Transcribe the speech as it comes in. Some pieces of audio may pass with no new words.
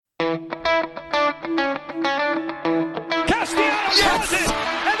Castellanos has it,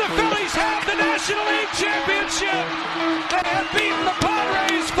 and the Phillies have the National League Championship. They have beaten the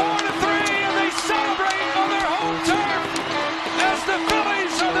Padres 4-3, and they celebrate on their home turf as the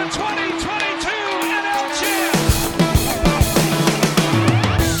Phillies are the 2022 NL champs.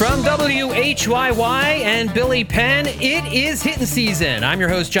 From WHYY and Billy Penn, it is Hittin season. I'm your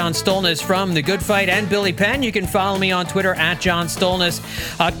host, John Stolnis from The Good Phight and Billy Penn. You can follow me on Twitter at John Stolnis.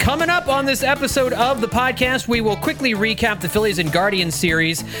 Coming up on this episode of the podcast, we will quickly recap the Phillies and Guardians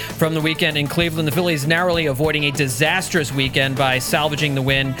series from the weekend in Cleveland. The Phillies narrowly avoiding a disastrous weekend by salvaging the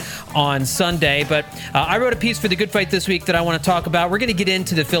win on Sunday. But I wrote a piece for The Good Phight this week that I want to talk about. We're going to get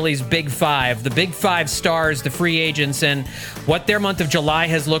into the Phillies' Big Five, the Big Five stars, the free agents, and what their month of July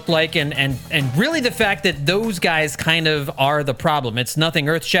has looked like, and really the fact that those guys kind of are the problem. It's nothing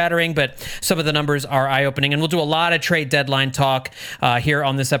earth-shattering, but some of the numbers are eye-opening, and we'll do a lot of trade deadline talk here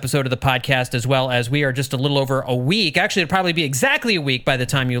on this episode of the podcast, as well as we are just a little over a week. Actually, it'll probably be exactly a week by the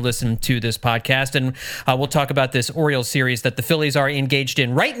time you listen to this podcast, and we'll talk about this Orioles series that the Phillies are engaged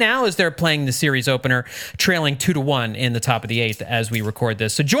in right now as they're playing the series opener, trailing 2-1 in the top of the eighth as we record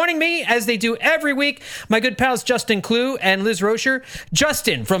this. So joining me, as they do every week, my good pals Justin Klugh and Liz Roscher.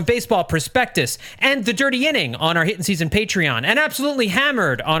 Justin from Baseball Prospectus and The Dirty Inning on our Hittin Season Patreon, and Absolutely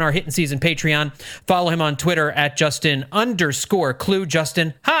Hammered on our Hittin Season Patreon. Follow him on Twitter at Justin_Klugh.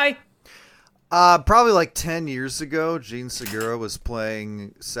 Justin, hi. Probably like 10 years ago, Gene Segura was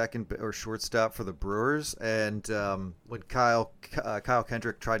playing second or shortstop for the Brewers, and when Kyle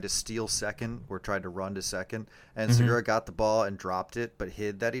Kendrick tried to steal second or tried to run to second, and Segura got the ball and dropped it, but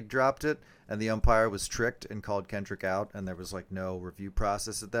hid that he dropped it, and the umpire was tricked and called Kendrick out, and there was like no review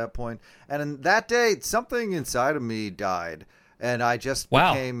process at that point. And in that day, something inside of me died, and I just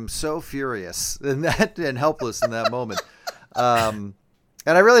became so furious and helpless in that moment. And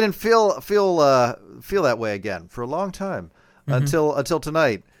I really didn't feel that way again for a long time until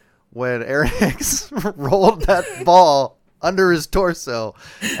tonight, when Aaron Hicks rolled that ball under his torso,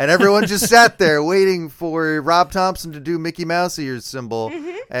 and everyone just sat there waiting for Rob Thompson to do Mickey Mouse ears symbol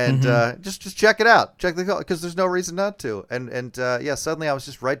and just check it out, check the call, because there's no reason not to. And suddenly I was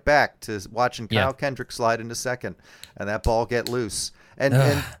just right back to watching Kyle Kendrick slide into second and that ball get loose. I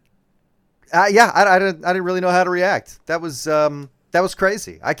didn't really know how to react. That was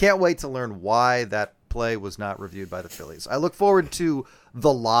crazy. I can't wait to learn why that play was not reviewed by the Phillies. I look forward to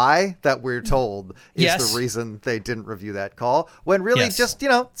the lie that we're told is the reason they didn't review that call, when really just,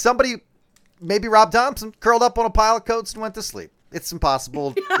 somebody, maybe Rob Thompson, curled up on a pile of coats and went to sleep. It's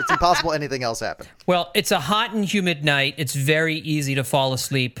impossible. It's impossible anything else happened. Well, it's a hot and humid night. It's very easy to fall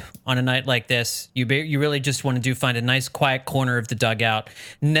asleep on a night like this. You really just want to find a nice quiet corner of the dugout,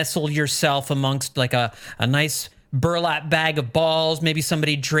 nestle yourself amongst like a nice burlap bag of balls. Maybe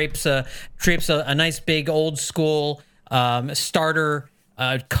somebody drapes a nice big old school starter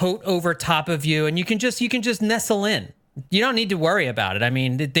coat over top of you, and you can just nestle in. You don't need to worry about it. I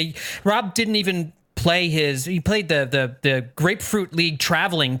mean, Rob didn't even play he played the Grapefruit League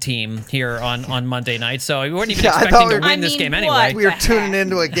traveling team here on Monday night, so we weren't even expecting to win this game anyway. We were tuning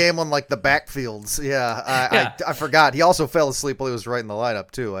into a game on like the backfields. I forgot. He also fell asleep while he was right in the lineup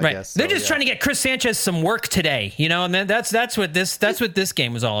too, I guess. They're just trying to get Chris Sanchez some work today, and then that's what this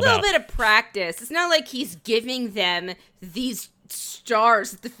game was all about. A little bit of practice. It's not like he's giving them these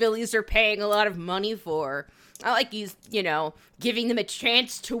stars that the Phillies are paying a lot of money for. Not like he's, giving them a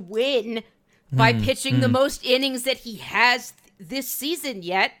chance to win by pitching the most innings that he has this season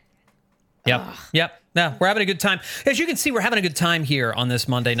yet. Yep. No, we're having a good time. As you can see, we're having a good time here on this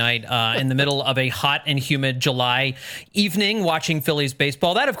Monday night in the middle of a hot and humid July evening watching Phillies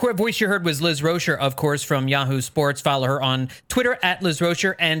baseball. That, of course, voice you heard was Liz Roscher, of course, from Yahoo Sports. Follow her on Twitter at Liz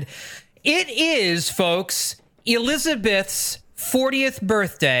Roscher. And it is, folks, Elizabeth's 40th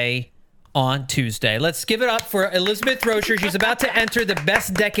birthday on Tuesday. Let's give it up for Elizabeth Roscher. She's about to enter the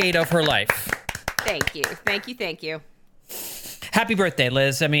best decade of her life. Thank you. Happy birthday,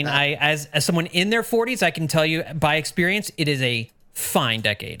 Liz. I mean, as someone in their 40s, I can tell you by experience, it is a fine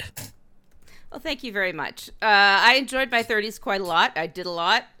decade. Well, thank you very much. I enjoyed my 30s quite a lot. I did a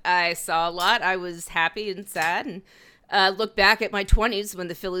lot. I saw a lot. I was happy and sad, and look back at my 20s when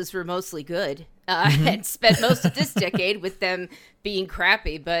the Phillies were mostly good. And spent most of this decade with them being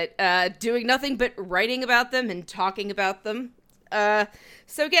crappy, but doing nothing but writing about them and talking about them.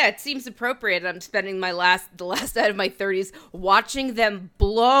 So yeah, it seems appropriate. I'm spending the last out of my 30s watching them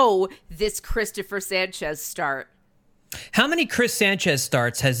blow this Christopher Sanchez start. How many Chris Sanchez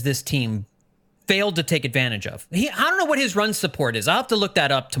starts has this team failed to take advantage of? I don't know what his run support is. I'll have to look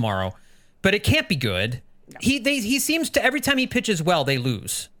that up tomorrow, but it can't be good. No. He seems to, every time he pitches well, they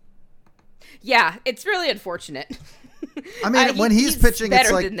lose. Yeah, it's really unfortunate. I mean, when he's pitching, better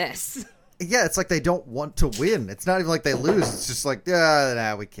it's like than this. Yeah, it's like they don't want to win. It's not even like they lose. It's just like,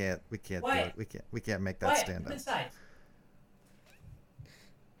 nah, we can't do it. We can't make that stand up.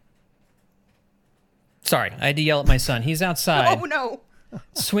 Sorry, I had to yell at my son. He's outside. Oh no.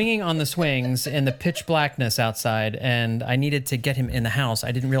 Swinging on the swings in the pitch blackness outside, and I needed to get him in the house.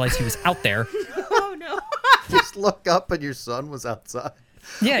 I didn't realize he was out there. Oh no. Just look up and your son was outside.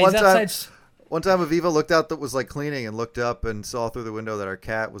 Yeah, he's outside. One time Aviva looked out that was like cleaning and looked up and saw through the window that our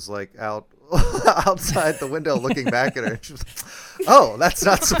cat was like out outside the window looking back at her. She was like, oh, that's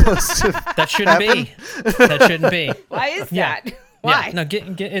not supposed to That shouldn't happen. be. That shouldn't be. Why is that? Yeah. Why? Yeah, no,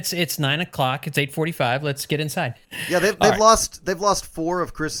 it's 9:00. It's 8:45. Let's get inside. Yeah, they've All right. lost 4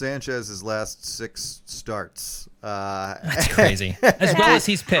 of Chris Sanchez's last 6 starts. That's crazy. As well as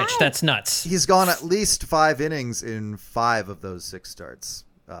he's pitched, that's nuts. He's gone at least 5 innings in 5 of those 6 starts.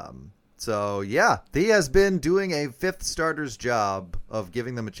 So yeah, he has been doing a 5th starter's job of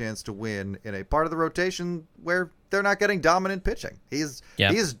giving them a chance to win in a part of the rotation where they're not getting dominant pitching. He's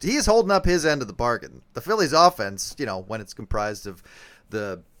holding up his end of the bargain. The Phillies offense, when it's comprised of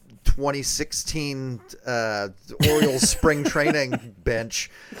the 2016 Orioles spring training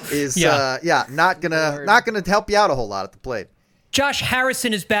bench, is not gonna help you out a whole lot at the plate. Josh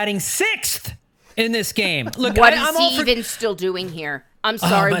Harrison is batting 6th in this game. Look, What I'm is all he for... even still doing here? I'm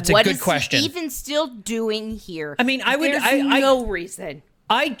sorry. That's a What good is question. he even still doing here? I mean, There's no reason.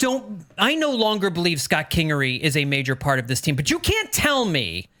 I no longer believe Scott Kingery is a major part of this team, but you can't tell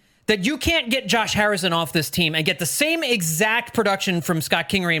me that you can't get Josh Harrison off this team and get the same exact production from Scott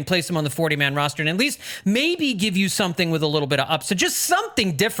Kingery and place him on the 40-man roster and at least maybe give you something with a little bit of upside, just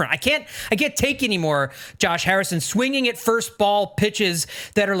something different. I can't take anymore Josh Harrison swinging at first ball pitches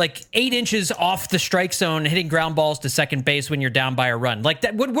that are like 8 inches off the strike zone, hitting ground balls to second base when you're down by a run. Like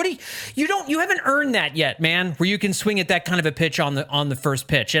that, you haven't earned that yet, man, where you can swing at that kind of a pitch on the first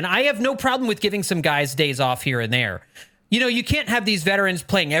pitch. And I have no problem with giving some guys days off here and there. You can't have these veterans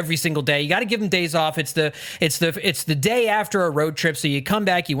playing every single day. You got to give them days off. It's the day after a road trip, so you come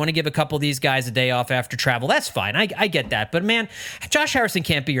back. You want to give a couple of these guys a day off after travel. That's fine. I get that. But man, Josh Harrison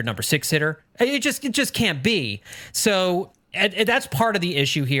can't be your number 6 hitter. It just can't be. So that's part of the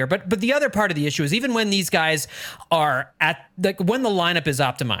issue here. But the other part of the issue is even when these guys are when the lineup is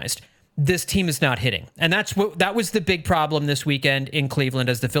optimized, this team is not hitting. And that was the big problem this weekend in Cleveland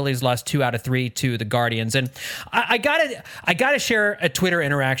as the Phillies lost 2 out of 3 to the Guardians. And I gotta share a Twitter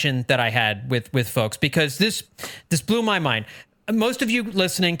interaction that I had with folks because this blew my mind. Most of you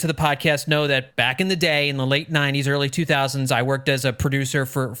listening to the podcast know that back in the day, in the late 90s, early 2000s, I worked as a producer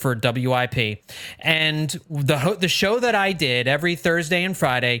for WIP. And the show that I did every Thursday and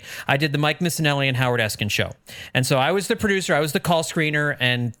Friday, I did the Mike Missinelli and Howard Eskin show. And so I was the producer, I was the call screener,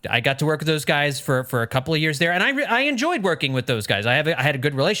 and I got to work with those guys for a couple of years there. And I enjoyed working with those guys. I had a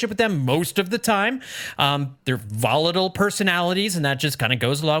good relationship with them most of the time. They're volatile personalities, and that just kind of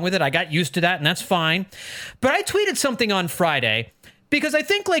goes along with it. I got used to that, and that's fine. But I tweeted something on Friday because I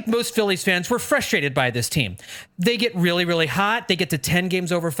think, like most Phillies fans, we're frustrated by this team. They get really, really hot. They get to 10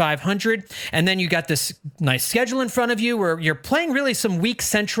 games over 500. And then you got this nice schedule in front of you where you're playing really some weak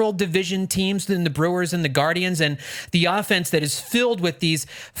Central Division teams than the Brewers and the Guardians. And the offense that is filled with these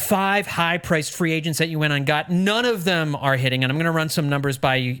 5 high-priced free agents that you went and got, none of them are hitting. And I'm going to run some numbers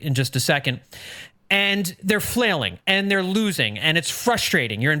by you in just a second. And they're flailing and they're losing. And it's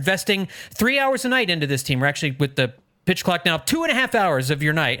frustrating. You're investing 3 hours a night into this team. We're actually with the pitch clock now 2.5 hours of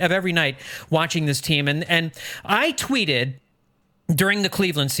every night watching this team. And I tweeted during the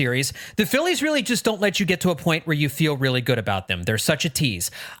Cleveland series, the Phillies really just don't let you get to a point where you feel really good about them. They're such a tease.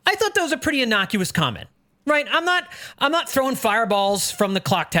 I thought that was a pretty innocuous comment. Right? I'm not throwing fireballs from the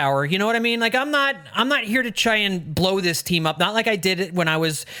clock tower. You know what I mean? Like I'm not here to try and blow this team up. Not like I did it when I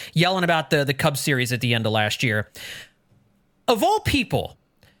was yelling about the Cubs series at the end of last year. Of all people,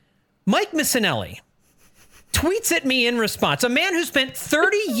 Mike Missinelli tweets at me in response, a man who spent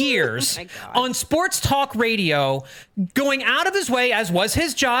 30 years on sports talk radio, going out of his way, as was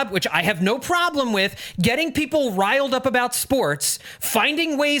his job, which I have no problem with, getting people riled up about sports,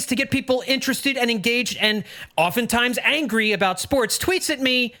 finding ways to get people interested and engaged and oftentimes angry about sports, tweets at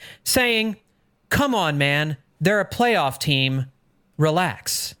me saying, "Come on, man, they're a playoff team.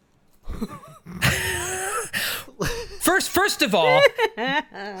 Relax." First of all,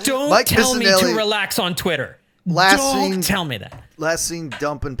 don't tell me to relax on Twitter. Don't tell me that. Last seen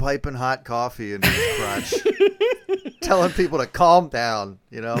dumping piping hot coffee into his crotch. Telling people to calm down,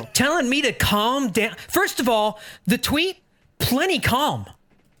 Telling me to calm down. First of all, the tweet, plenty calm.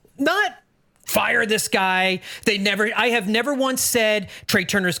 Not fire this guy. I have never once said Trey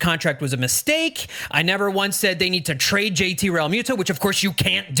Turner's contract was a mistake. I never once said they need to trade JT Realmuto, which of course you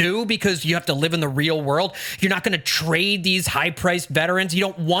can't do because you have to live in the real world. You're not going to trade these high-priced veterans. You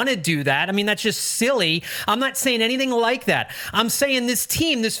don't want to do that. I mean, that's just silly. I'm not saying anything like that. I'm saying this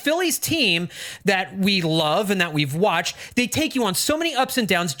team, this Phillies team that we love and that we've watched, they take you on so many ups and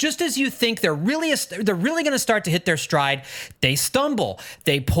downs. Just as you think they're really going to start to hit their stride, they stumble.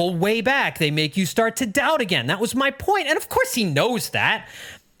 They pull way back. They make you start to doubt again. That was my point. And of course he knows that.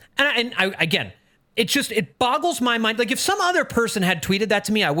 And I again, it boggles my mind. Like if some other person had tweeted that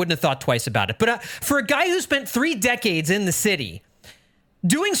to me, I wouldn't have thought twice about it. But for a guy who spent 3 decades in the city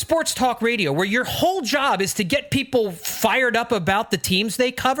doing sports talk radio, where your whole job is to get people fired up about the teams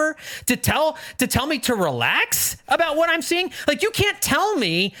they cover, to tell me to relax about what I'm seeing. Like, you can't tell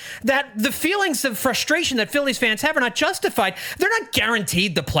me that the feelings of frustration that Phillies fans have are not justified. They're not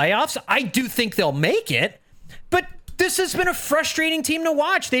guaranteed the playoffs. I do think they'll make it, but this has been a frustrating team to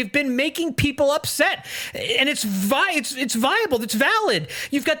watch. They've been making people upset, and it's viable. It's valid.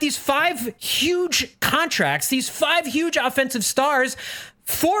 You've got these 5 huge contracts, these 5 huge offensive stars,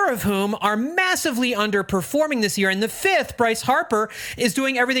 4 of whom are massively underperforming this year. And the 5th, Bryce Harper, is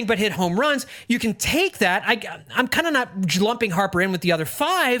doing everything but hit home runs. You can take that. I'm kind of not lumping Harper in with the other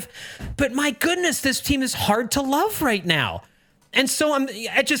 5, but my goodness, this team is hard to love right now. And so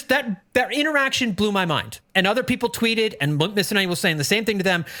that interaction blew my mind. And other people tweeted, and Mississippi was saying the same thing to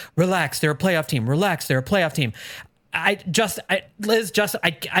them. Relax, they're a playoff team. Relax, they're a playoff team. Liz, I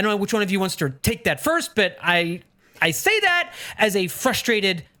don't know which one of you wants to take that first, but I say that as a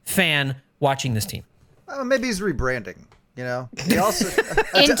frustrated fan watching this team. Maybe he's rebranding. You know, he also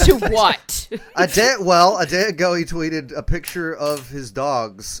into what? A day ago, he tweeted a picture of his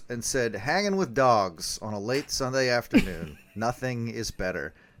dogs and said, "Hanging with dogs on a late Sunday afternoon. Nothing is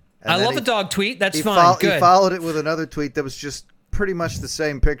better." And I love a dog tweet. That's fine. Good. He followed it with another tweet that was just pretty much the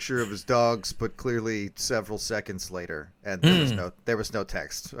same picture of his dogs, but clearly several seconds later, and there was no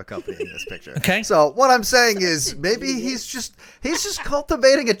text accompanying this picture. Okay. So what I'm saying is maybe he's just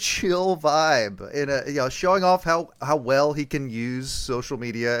cultivating a chill vibe showing off how well he can use social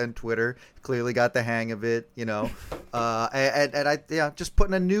media and Twitter. Clearly got the hang of it, and just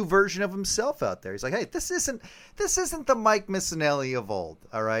putting a new version of himself out there. He's like, hey, this isn't the Mike Missinelli of old,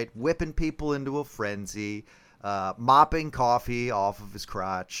 all right? Whipping people into a frenzy. Mopping coffee off of his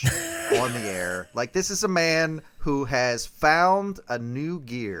crotch on the air. Like, this is a man who has found a new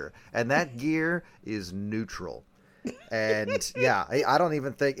gear, and that gear is neutral. And yeah, I don't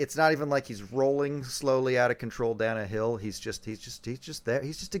even think it's not even like he's rolling slowly out of control down a hill. He's just there.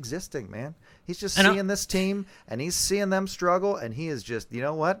 He's just existing, man. He's just seeing this team, and he's seeing them struggle, and he is just, you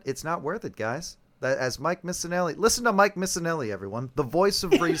know what? It's not worth it, guys. As Mike Missinelli, listen to Mike Missinelli, everyone, the voice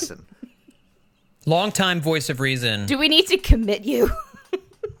of reason. Longtime voice of reason. Do we need to commit you?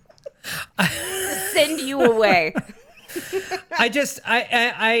 Send you away. I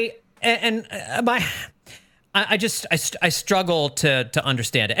struggle to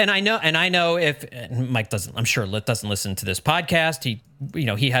understand it. And I know if Mike doesn't listen to this podcast.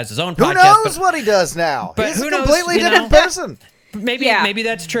 He has his own podcast. Who knows what he does now? But he's a completely different person. Maybe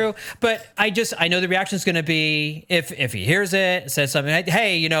that's true, but I know the reaction is going to be if he hears it, says something,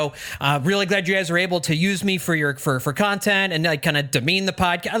 hey, really glad you guys are able to use me for content and like kind of demean the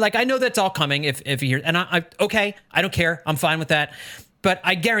podcast. Like, I know that's all coming if he hears, and I don't care, I'm fine with that. But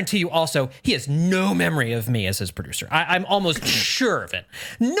I guarantee you also, he has no memory of me as his producer. I'm almost sure of it.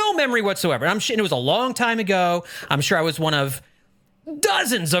 No memory whatsoever. And it was a long time ago. I'm sure I was one of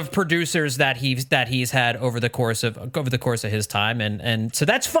dozens of producers that he's had over the course of his time, and so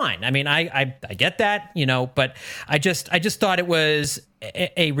that's fine. I mean, I get that, but I just thought it was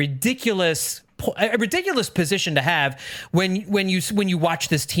a ridiculous position to have when you watch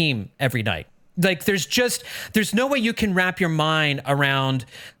this team every night. Like, there's no way you can wrap your mind around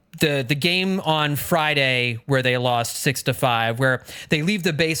the game on Friday where they lost 6-5, where they leave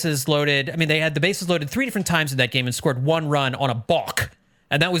the bases loaded. I mean, they had the bases loaded 3 different times in that game and scored 1 run on a balk.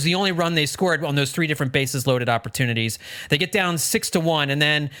 And that was the only run they scored on those 3 different bases loaded opportunities. They get down 6-1, and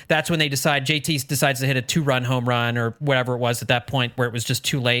then that's when JT decides to hit a 2-run home run or whatever it was at that point where it was just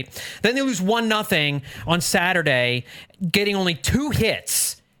too late. Then they lose 1-0 on Saturday, getting only 2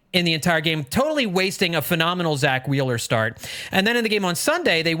 hits in the entire game, totally wasting a phenomenal Zach Wheeler start. And then in the game on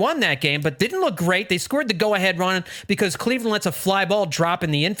Sunday, they won that game, but didn't look great. They scored the go-ahead run because Cleveland lets a fly ball drop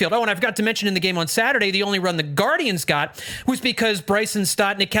in the infield. Oh, and I forgot to mention in the game on Saturday, the only run the Guardians got was because Bryson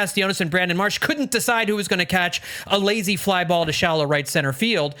Stott, Nick Castellanos, and Brandon Marsh couldn't decide who was going to catch a lazy fly ball to shallow right center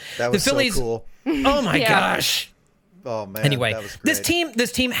field. That was so cool. Oh, my gosh. Oh man! Anyway, that was great.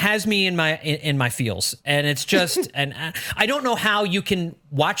 this team has me in my feels, and it's just, and I don't know how you can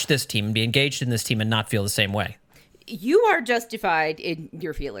watch this team and be engaged in this team and not feel the same way. You are justified in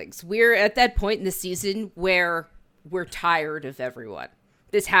your feelings. We're at that point in the season where we're tired of everyone.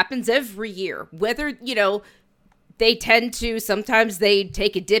 This happens every year. Whether, they tend to, sometimes they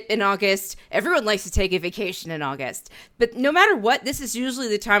take a dip in August. Everyone likes to take a vacation in August. But no matter what, this is usually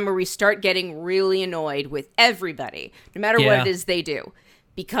the time where we start getting really annoyed with everybody, no matter what it is they do.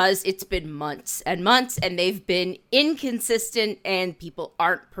 Because it's been months and months, and they've been inconsistent, and people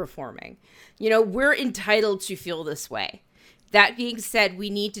aren't performing. We're entitled to feel this way. That being said, we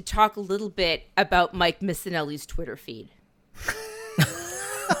need to talk a little bit about Mike Missinelli's Twitter feed.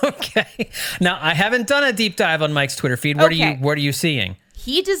 Okay. Now, I haven't done a deep dive on Mike's Twitter feed. What are you seeing?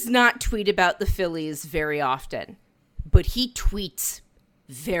 He does not tweet about the Phillies very often, but he tweets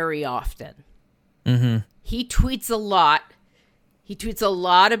very often. Mm-hmm. He tweets a lot. He tweets a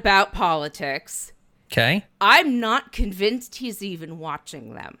lot about politics. Okay. I'm not convinced he's even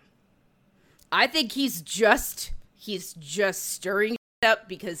watching them. I think he's just stirring it up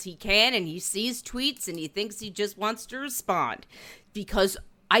because he can, and he sees tweets and he thinks he just wants to respond. Because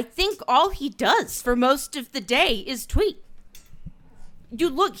I think all he does for most of the day is tweet.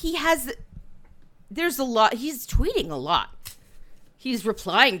 Look, there's a lot, he's tweeting a lot. He's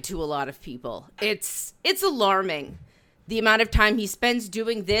replying to a lot of people. It's alarming, the amount of time he spends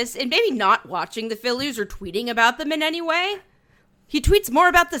doing this and maybe not watching the Phillies or tweeting about them in any way. He tweets more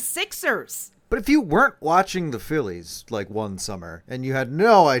about the Sixers. But if you weren't watching the Phillies like one summer and you had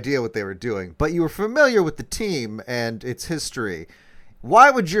no idea what they were doing, but you were familiar with the team and its history,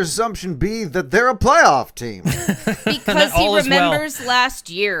 why would your assumption be that they're a playoff team? Because he remembers last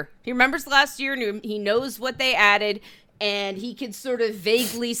year. He remembers last year, and he knows what they added, and he can sort of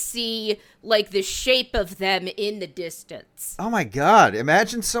vaguely see like the shape of them in the distance. Oh my God.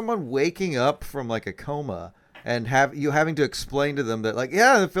 Imagine someone waking up from like a coma and having to explain to them that, like,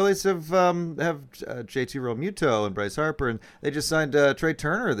 yeah, the Phillies have JT Realmuto and Bryce Harper, and they just signed Trey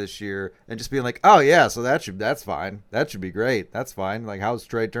Turner this year, and just being like, oh yeah, so that's fine, that should be great, that's fine. Like, how's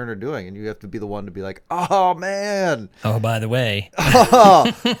Trey Turner doing? And you have to be the one to be like, oh man, oh by the way,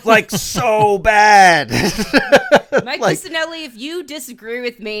 oh, like so bad. Mike Missinelli, if you disagree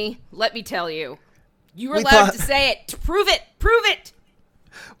with me, let me tell you, you are allowed to say it. Prove it.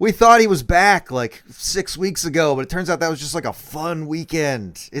 We thought he was back like 6 weeks ago, but it turns out that was just like a fun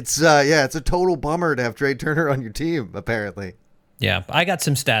weekend. It's it's a total bummer to have Trey Turner on your team, apparently. Yeah, I got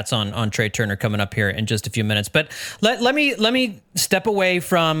some stats on Trey Turner coming up here in just a few minutes, but let me step away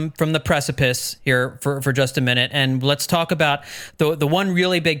from the precipice here for just a minute, and let's talk about the one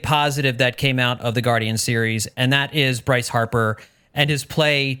really big positive that came out of the Guardian series, and that is Bryce Harper and his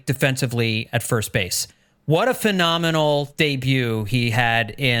play defensively at first base. What a phenomenal debut he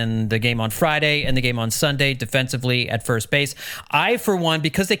had in the game on Friday and the game on Sunday defensively at first base. I, for one,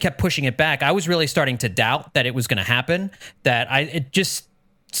 because they kept pushing it back, I was really starting to doubt that it was going to happen. It just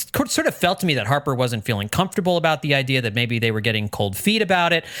sort of felt to me that Harper wasn't feeling comfortable about the idea, that maybe they were getting cold feet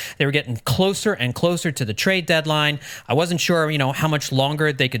about it. They were getting closer and closer to the trade deadline. I wasn't sure, how much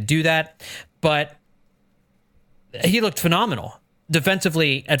longer they could do that, but he looked phenomenal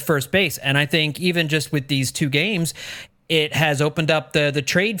defensively at first base. And I think even just with these two games, it has opened up the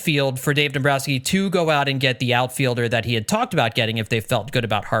trade field for Dave Dombrowski to go out and get the outfielder that he had talked about getting if they felt good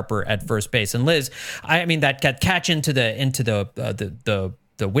about Harper at first base. And Liz, I mean, that catch into the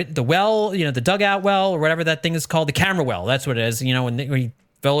well, the dugout well, or whatever that thing is called, the camera well. That's what it is. When he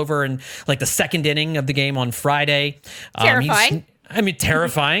fell over in like the second inning of the game on Friday. Terrifying.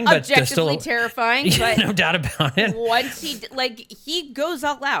 Terrifying, but objectively terrifying. But no doubt about it. Once he goes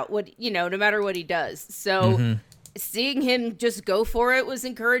all out, no matter what he does. So seeing him just go for it was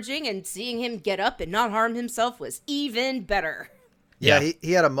encouraging, and seeing him get up and not harm himself was even better. Yeah,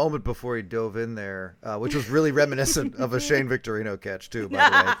 he had a moment before he dove in there, which was really reminiscent of a Shane Victorino catch too, by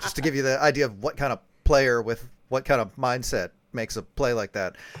the way, just to give you the idea of what kind of player with what kind of mindset makes a play like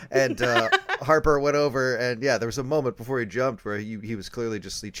that. And Harper went over, and there was a moment before he jumped where he was clearly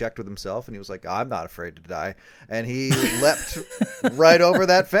he checked with himself, and he was like, I'm not afraid to die, and he leapt right over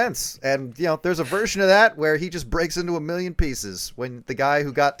that fence. And there's a version of that where he just breaks into a million pieces when the guy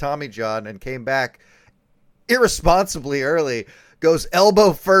who got Tommy John and came back irresponsibly early goes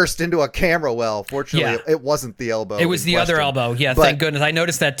elbow first into a camera well. Fortunately, it wasn't the elbow. It was the other elbow. Yeah, thank goodness. I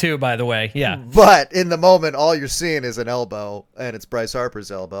noticed that too, by the way. Yeah. But in the moment, all you're seeing is an elbow, and it's Bryce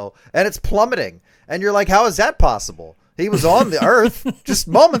Harper's elbow, and it's plummeting. And you're like, how is that possible? He was on the earth just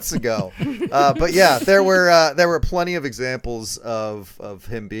moments ago. But yeah, there were plenty of examples of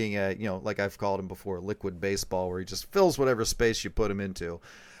him being a, like I've called him before, liquid baseball, where he just fills whatever space you put him into.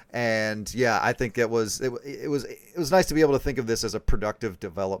 And yeah, I think it was nice to be able to think of this as a productive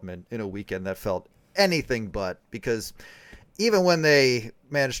development in a weekend that felt anything but, because even when they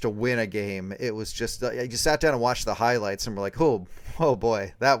managed to win a game, it was just you sat down and watched the highlights and were like, oh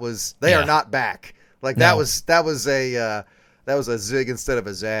boy, they are not back. Like that was a zig instead of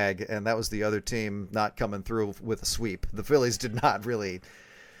a zag, and that was the other team not coming through with a sweep. The Phillies did not really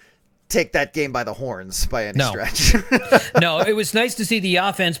take that game by the horns by any stretch. No, it was nice to see the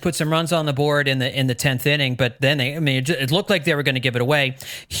offense put some runs on the board in the 10th inning, but then it looked like they were going to give it away.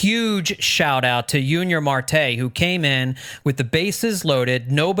 Huge shout out to Junior Marte, who came in with the bases loaded,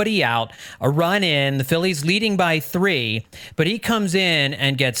 nobody out, a run in, the Phillies leading by 3, but he comes in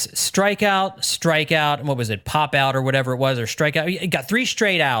and gets strikeout, and what was it, pop out or whatever it was, or strikeout. He got 3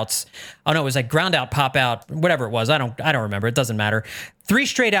 straight outs. Oh no, it was like ground out, pop out, whatever it was. I don't remember. It doesn't matter. 3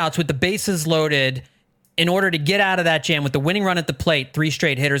 straight outs with the bases loaded in order to get out of that jam with the winning run at the plate, 3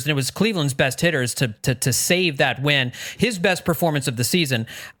 straight hitters. And it was Cleveland's best hitters to save that win. His best performance of the season.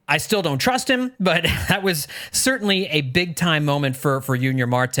 I still don't trust him, but that was certainly a big-time moment for Junior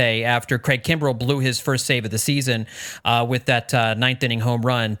Marte after Craig Kimbrell blew his first save of the season with that 9th inning home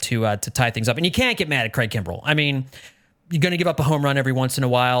run to tie things up. And you can't get mad at Craig Kimbrell. I mean, you're going to give up a home run every once in a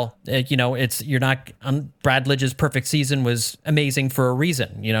while. You're not. Brad Lidge's perfect season was amazing for a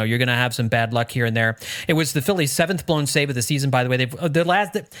reason. You're going to have some bad luck here and there. It was the Phillies' 7th blown save of the season. By the way,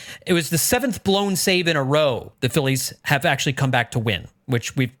 it was the 7th blown save in a row. The Phillies have actually come back to win,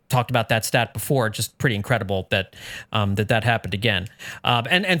 which we've talked about that stat before. Just pretty incredible that happened again.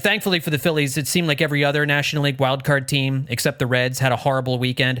 And thankfully for the Phillies, it seemed like every other National League wildcard team except the Reds had a horrible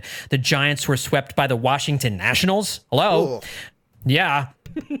weekend. The Giants were swept by the Washington Nationals. Hello. Ooh. Yeah.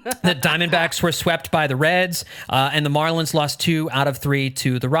 The Diamondbacks were swept by the Reds, and the Marlins lost 2 out of 3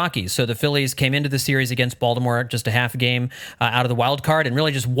 to the Rockies. So the Phillies came into the series against Baltimore just a half a game out of the wild card, and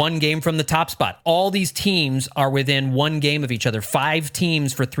really just 1 game from the top spot. All these teams are within 1 game of each other. 5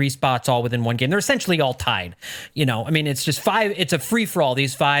 teams for 3 spots, all within 1 game. They're essentially all tied. It's just 5. It's a free for all.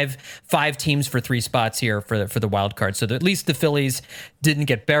 These five teams for 3 spots here for the wild card. So at least the Phillies didn't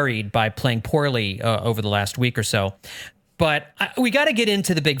get buried by playing poorly over the last week or so. But we got to get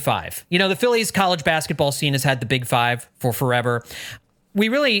into the Big 5. The Phillies college basketball scene has had the Big 5 for forever. We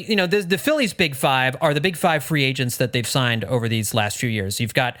really, the Phillies' Big 5 are the Big 5 free agents that they've signed over these last few years.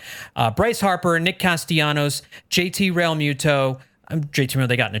 You've got Bryce Harper, Nick Castellanos, JT Realmuto. JT Realmuto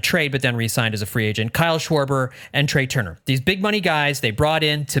they got in a trade, but then re-signed as a free agent. Kyle Schwarber and Trey Turner. These big money guys they brought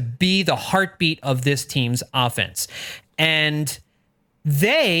in to be the heartbeat of this team's offense. And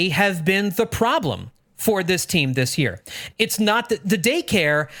they have been the problem for this team this year. It's not that the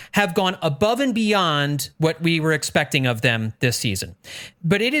daycare have gone above and beyond what we were expecting of them this season.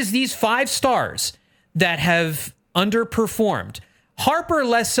 But it is these 5 stars that have underperformed. Harper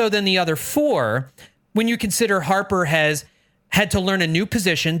less so than the other 4, when you consider Harper has had to learn a new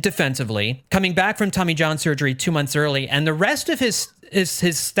position defensively, coming back from Tommy John surgery 2 months early, and the rest of his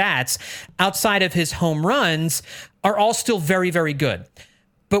stats outside of his home runs are all still very, very good.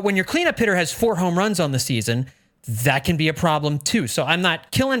 But when your cleanup hitter has 4 home runs on the season, that can be a problem too. So I'm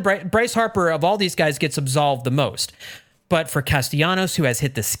not killing Bryce Harper. Of all these guys, gets absolved the most. But for Castellanos, who has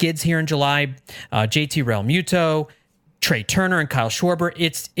hit the skids here in July, JT Realmuto, Trey Turner, and Kyle Schwarber,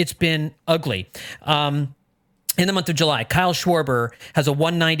 it's been ugly. In the month of July, Kyle Schwarber has a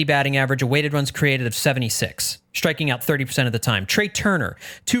 190 batting average, a weighted runs created of 76, striking out 30% of the time. Trey Turner,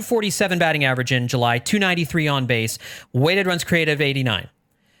 247 batting average in July, 293 on base, weighted runs created of 89.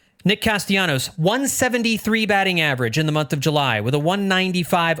 Nick Castellanos, 173 batting average in the month of July with a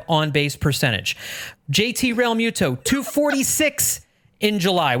 195 on-base percentage. JT Realmuto, 246 in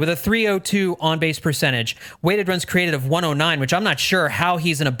July with a 302 on-base percentage. Weighted runs created of 109, which I'm not sure how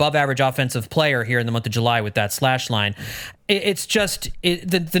he's an above-average offensive player here in the month of July with that slash line. It's just,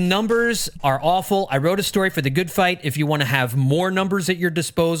 the numbers are awful. I wrote a story for The Good Phight. If you want to have more numbers at your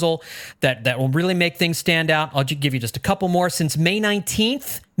disposal that will really make things stand out, I'll give you just a couple more. Since May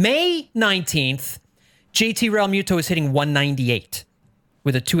 19th, JT Realmuto is hitting 198.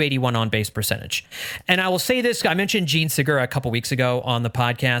 With a 281 on-base percentage. And I will say this, I mentioned Jean Segura a couple weeks ago on the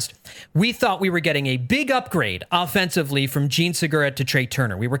podcast. We thought we were getting a big upgrade offensively from Jean Segura to Trey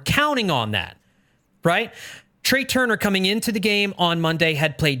Turner. We were counting on that, right? Trey Turner, coming into the game on Monday,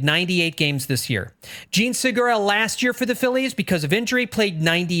 had played 98 games this year. Jean Segura last year for the Phillies, because of injury, played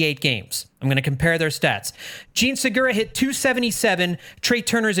 98 games. I'm going to compare their stats. Jean Segura hit .277. Trey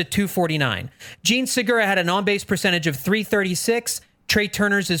Turner's at .249. Jean Segura had an on-base percentage of .336. Trey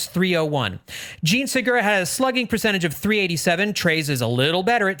Turner's is .301. Jean Segura had a slugging percentage of .387. Trey's is a little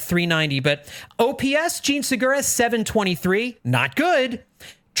better at .390. But OPS, Jean Segura, .723. Not good.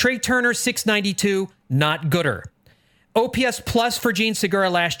 Trey Turner, .692. Not gooder. OPS plus for Jean Segura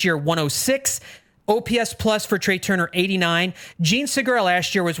last year, 106. OPS plus for Trey Turner, 89. Jean Segura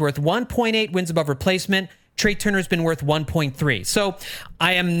last year was worth 1.8 wins above replacement. Trey Turner's been worth 1.3. So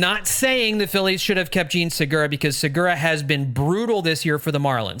I am not saying the Phillies should have kept Jean Segura, because Segura has been brutal this year for the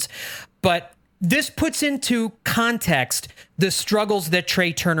Marlins. But this puts into context the struggles that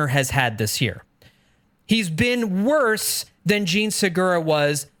Trey Turner has had this year. He's been worse than Jean Segura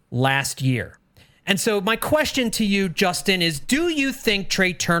was last year. And so my question to you, Justin, is do you think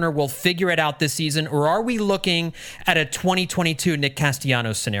Trey Turner will figure it out this season, or are we looking at a 2022 Nick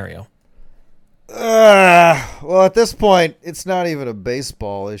Castellanos scenario? Well, at this point, it's not even a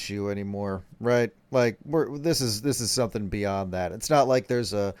baseball issue anymore, right? Like, this is something beyond that. It's not like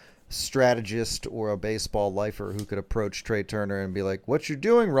there's a strategist or a baseball lifer who could approach Trey Turner and be like, what you're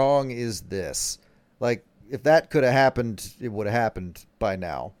doing wrong is this. Like, if that could have happened, it would have happened by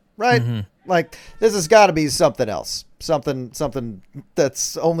now, right? Mm-hmm. Like, this has got to be something else, something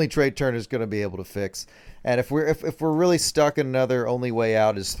that's only Trey Turner's going to be able to fix. And if we're really stuck in another only way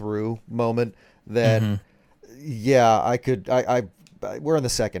out is through moment, then yeah, we're in the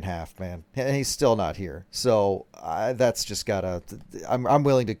second half, man, and he's still not here. So that's just gotta. I'm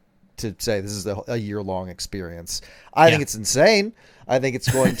willing to say this is a year-long experience. I think it's insane. I think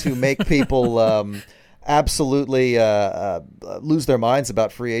it's going to make people absolutely lose their minds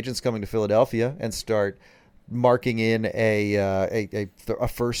about free agents coming to Philadelphia and start marking in a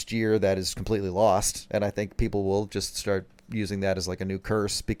first year that is completely lost. And I think people will just start using that as like a new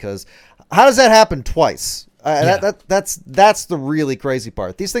curse, because how does that happen twice? That's the really crazy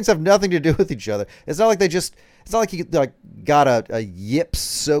part. These things have nothing to do with each other. It's not like you got a yips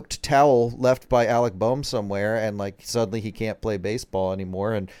soaked towel left by Alec Boehm somewhere and like suddenly he can't play baseball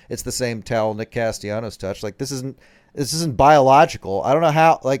anymore, and it's the same towel Nick Castellanos touched. Like, this isn't biological. I don't know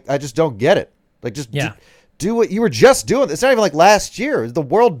how. Like, I just don't get it. Like, just do what you were just doing. It's not even like last year. The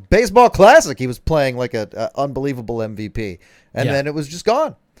World Baseball Classic, he was playing like a unbelievable MVP, and then it was just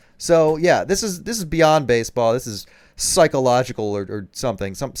gone. So yeah, this is beyond baseball. This is psychological or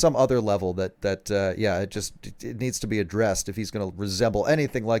something, some other level that it needs to be addressed if he's going to resemble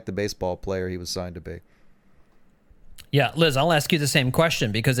anything like the baseball player he was signed to be. Yeah, Liz, I'll ask you the same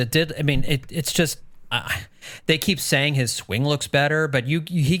question, because it's just. They keep saying his swing looks better, but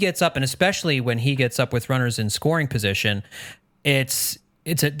he gets up, and especially when he gets up with runners in scoring position, that's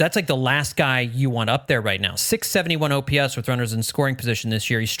like the last guy you want up there right now. 671 OPS with runners in scoring position this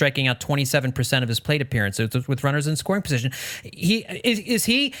year. He's striking out 27% of his plate appearances with runners in scoring position. Is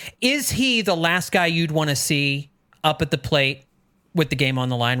he the last guy you'd want to see up at the plate with the game on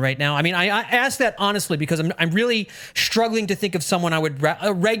the line right now? I mean, I ask that honestly because I'm really struggling to think of someone I would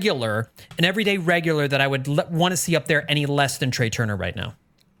an everyday regular that I would want to see up there any less than Trey Turner right now.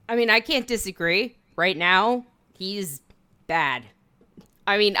 I mean, I can't disagree. Right now, he's bad.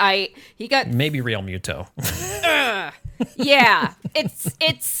 I mean, he got maybe Realmuto. Yeah,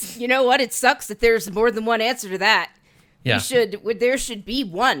 it's you know what? It sucks that there's more than one answer to that. Yeah. There should be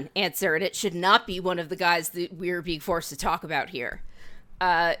one answer, and it should not be one of the guys that we're being forced to talk about here.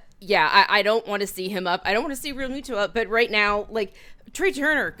 I don't want to see him up. I don't want to see Realmuto up. But right now, like, Trey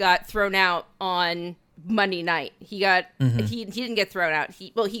Turner got thrown out on Monday night. He didn't get thrown out.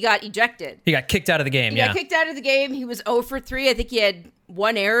 He got ejected. He got kicked out of the game. He got kicked out of the game. He was 0 for 3. I think he had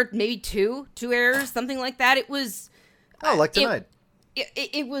one error, maybe two errors, something like that. It was like tonight.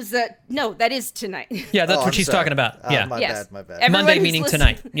 It was no, that is tonight. Yeah, that's what she's talking about. Yeah, my bad. Everyone Monday meaning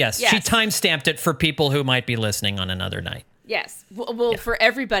tonight. Yes, yes. She time-stamped it for people who might be listening on another night. Yes, well, for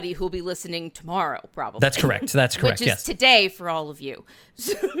everybody who'll be listening tomorrow, probably. That's correct. Which is today for all of you.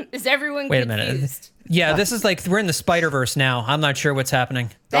 Is everyone Wait confused? a minute. Yeah, this is like we're in the Spider-Verse now. I'm not sure what's happening.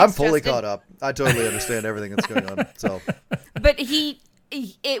 Thanks, I'm fully caught up. I totally understand everything that's going on. So, but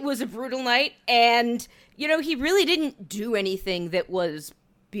it was a brutal night, and he really didn't do anything that was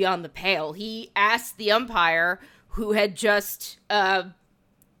beyond the pale. He asked the umpire, who had just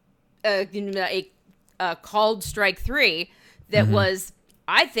called strike 3 that was,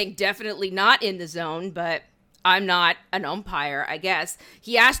 I think, definitely not in the zone, but I'm not an umpire, I guess.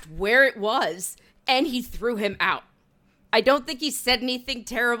 He asked where it was, and he threw him out. I don't think he said anything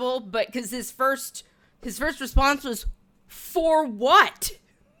terrible, but because his first his first response was, "For what?"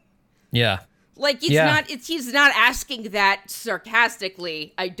 Yeah. Like, he's not asking that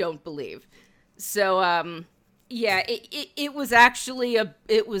sarcastically, I don't believe. So, it was actually a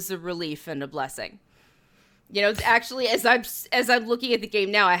relief and a blessing. You know, actually, as I'm looking at the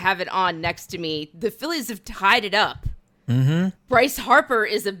game now, I have it on next to me. The Phillies have tied it up. Mm-hmm. Bryce Harper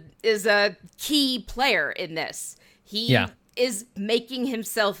is a key player in this. He is making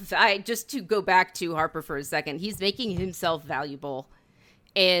himself. Just to go back to Harper for a second, he's making himself valuable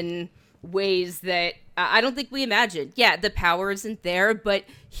in ways that I don't think we imagined. Yeah, the power isn't there, but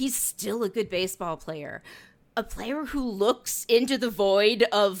he's still a good baseball player. A player who looks into the void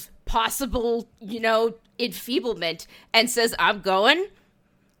of possible, enfeeblement and says, "I'm going."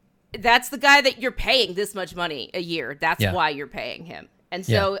 That's the guy that you're paying this much money a year. That's why you're paying him. And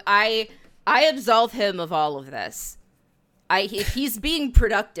so I absolve him of all of this. If he's being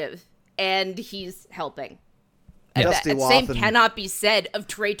productive and he's helping. Dusty The same cannot be said of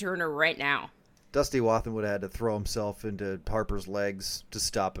Trey Turner right now. Dusty Wathan would have had to throw himself into Harper's legs to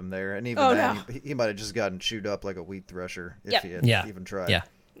stop him there. And even he might have just gotten chewed up like a wheat thresher if he had even tried. Yeah.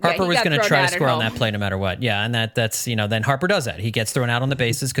 Harper was going to try to score on that play no matter what. Yeah, and that's then Harper does that. He gets thrown out on the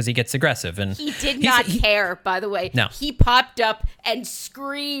bases because he gets aggressive. And he did not care, by the way. No. He popped up and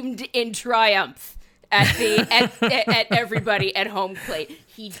screamed in triumph at everybody at home plate.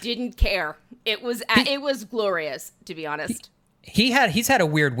 He didn't care. It was glorious, to be honest. He's had a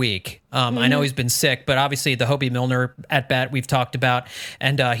weird week. I know he's been sick, but obviously the Hobie Milner at bat we've talked about,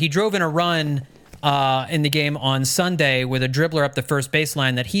 and he drove in a run in the game on Sunday with a dribbler up the first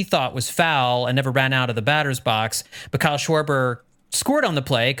baseline that he thought was foul and never ran out of the batter's box. But Kyle Schwarber scored on the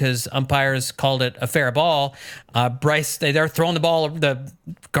play because umpires called it a fair ball. Bryce, they're throwing the ball. The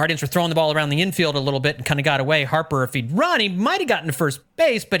Guardians were throwing the ball around the infield a little bit and kind of got away. Harper, if he'd run, he might have gotten to first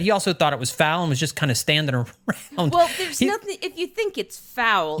base, but he also thought it was foul and was just kind of standing around. Well, there's nothing. If you think it's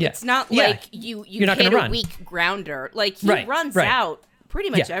foul, it's not like you You're not hit gonna a weak grounder. Like he runs out pretty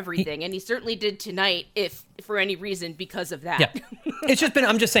much everything, and he certainly did tonight, if for any reason because of that. Yeah.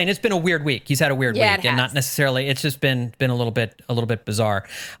 I'm just saying, it's been a weird week. He's had a weird week, and not necessarily. It's just been a little bit bizarre.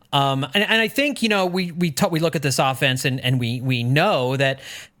 And I think we look at this offense and we know that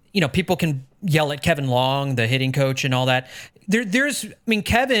people can yell at Kevin Long, the hitting coach, and all that.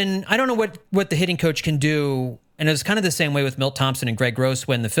 Kevin, I don't know what the hitting coach can do. And it was kind of the same way with Milt Thompson and Greg Gross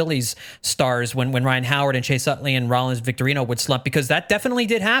when the Phillies stars, when Ryan Howard and Chase Utley and Rollins Victorino would slump, because that definitely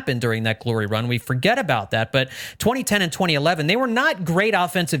did happen during that glory run. We forget about that. But 2010 and 2011, they were not great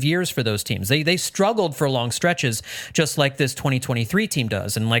offensive years for those teams. They struggled for long stretches, just like this 2023 team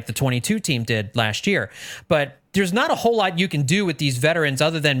does and like the 22 team did last year. But there's not a whole lot you can do with these veterans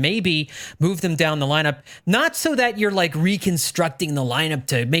other than maybe move them down the lineup. Not so that you're like reconstructing the lineup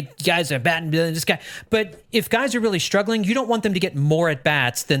to make guys at bat and this guy. But if guys are really struggling, you don't want them to get more at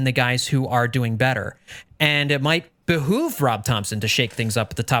bats than the guys who are doing better. And it might behoove Rob Thompson to shake things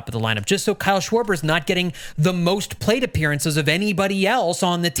up at the top of the lineup, just so Kyle Schwarber is not getting the most plate appearances of anybody else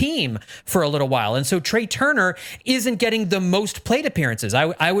on the team for a little while. And so Trey Turner isn't getting the most plate appearances.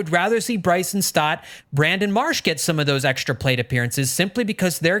 I would rather see Bryson Stott, Brandon Marsh get some of those extra plate appearances simply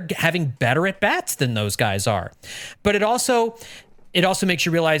because they're having better at bats than those guys are. But it also makes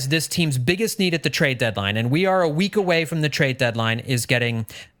you realize this team's biggest need at the trade deadline, and we are a week away from the trade deadline, is getting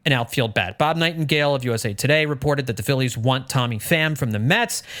an outfield bat. Bob Nightingale of USA Today reported that the Phillies want Tommy Pham from the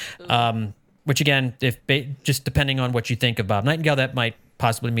Mets, which again, just depending on what you think of Bob Nightingale, that might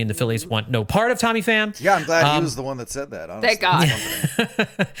possibly mean the Phillies want no part of Tommy Pham. Yeah, I'm glad he was the one that said that, honestly. Thank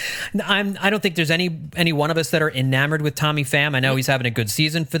God. I don't think there's any one of us that are enamored with Tommy Pham. I know he's having a good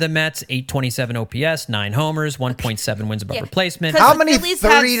season for the Mets, 827 OPS, 9 homers, 1.7 wins above replacement. How many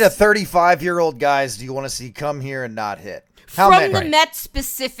 30 to 35-year-old guys do you want to see come here and not hit? From the Mets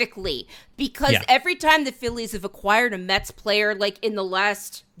specifically, because every time the Phillies have acquired a Mets player, like in the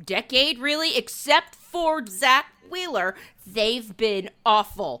last decade, really, except for Zach Wheeler, they've been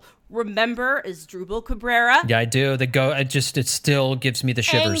awful. Remember Asdrubal Cabrera? Yeah, I do. It still gives me the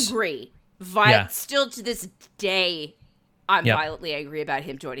shivers. Angry. Still to this day, I'm violently angry about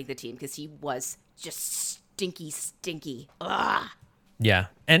him joining the team because he was just stinky. Ugh. Yeah,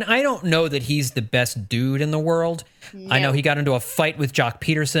 and I don't know that he's the best dude in the world. No. I know he got into a fight with Jock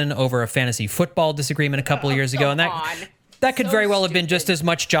Peterson over a fantasy football disagreement a couple of years ago, and that could very well have been just as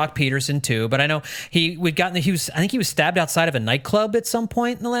much Jock Peterson too. But I know I think he was stabbed outside of a nightclub at some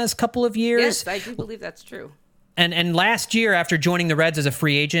point in the last couple of years. Yes, I do believe that's true. And last year, after joining the Reds as a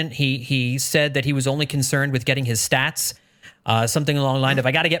free agent, he said that he was only concerned with getting his stats. Something along the line of,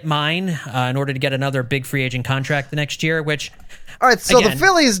 I got to get mine in order to get another big free agent contract the next year, which... All right, so again, the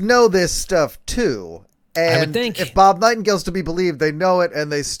Phillies know this stuff too, And I would think if Bob Nightingale's to be believed, they know it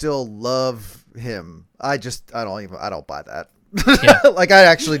and they still love him. I don't buy that. Yeah. Like, I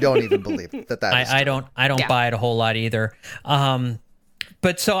actually don't even believe that is I true. don't buy it a whole lot either.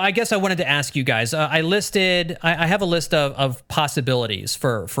 But so I guess I wanted to ask you guys. I have a list of possibilities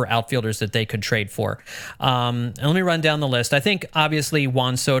for outfielders that they could trade for. And let me run down the list. I think obviously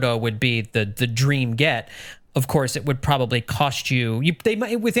Juan Soto would be the dream get. Of course, it would probably cost you. They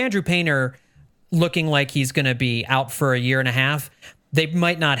might, with Andrew Painter looking like he's going to be out for a year and a half, they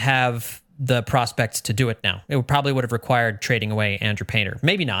might not have the prospects to do it now. It probably would have required trading away Andrew Painter.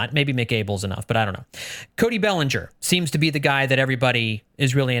 Maybe not. Maybe Mick Abel's enough, but I don't know. Cody Bellinger seems to be the guy that everybody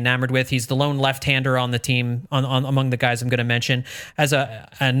is really enamored with. He's the lone left-hander on the team, on among the guys I'm going to mention. Has a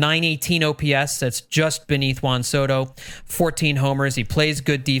 918 OPS that's just beneath Juan Soto. 14 homers. He plays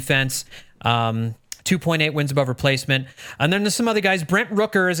good defense. 2.8 wins above replacement. And then there's some other guys. Brent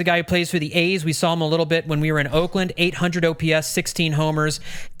Rooker is a guy who plays for the A's. We saw him a little bit when we were in Oakland. 800 OPS, 16 homers.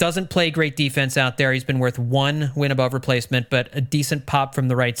 Doesn't play great defense out there. He's been worth 1 win above replacement, but a decent pop from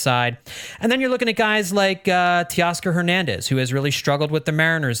the right side. And then you're looking at guys like Teoscar Hernandez, who has really struggled with the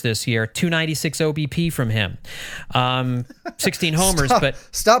Mariners this year. 296 OBP from him. 16 homers.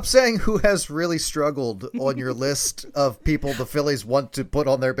 Stop saying who has really struggled on your list of people the Phillies want to put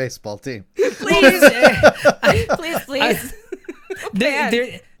on their baseball team. Please. Please.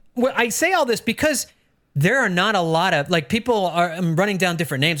 I say all this because there are not a lot of, like, people are running down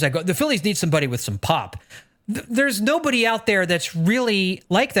different names. I go, the Phillies need somebody with some pop. There's nobody out there that's really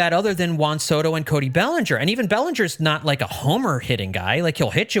like that other than Juan Soto and Cody Bellinger. And even Bellinger's not like a homer hitting guy. Like,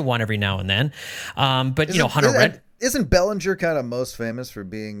 he'll hit you one every now and then. But Hunter Red. Isn't Bellinger kind of most famous for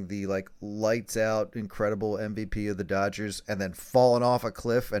being the, like, lights out, incredible MVP of the Dodgers and then falling off a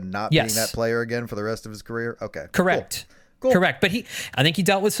cliff and not being that player again for the rest of his career? Okay. Correct. Cool. Correct. But I think he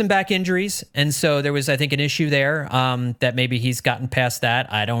dealt with some back injuries. And so there was, I think, an issue there that maybe he's gotten past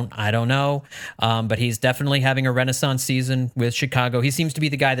that. I don't know. But he's definitely having a renaissance season with Chicago. He seems to be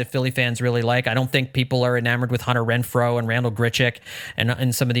the guy that Philly fans really like. I don't think people are enamored with Hunter Renfroe and Randall Grichuk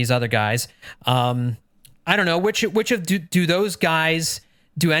and some of these other guys. I don't know which of do those guys,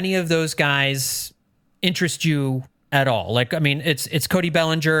 do any of those guys interest you at all? Like, I mean, it's Cody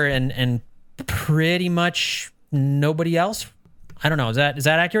Bellinger and pretty much nobody else. I don't know. Is that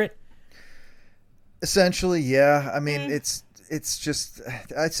accurate? Essentially, yeah. I mean, it's just,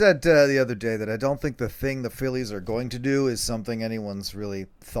 I said the other day that I don't think the thing the Phillies are going to do is something anyone's really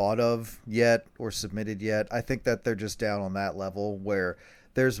thought of yet or submitted yet. I think that they're just down on that level where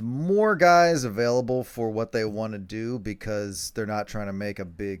there's more guys available for what they want to do because they're not trying to make a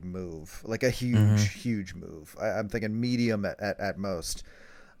big move, like a huge move. I'm thinking medium at most.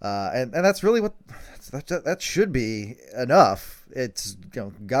 And that's really what that should be enough. It's,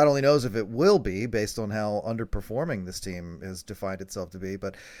 God only knows if it will be based on how underperforming this team has defined itself to be.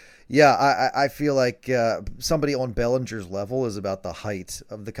 But yeah, I feel like somebody on Bellinger's level is about the height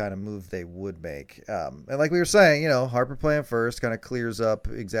of the kind of move they would make. And like we were saying, Harper playing first kind of clears up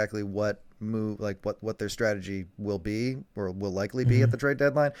exactly what move, like what their strategy will be or will likely be at the trade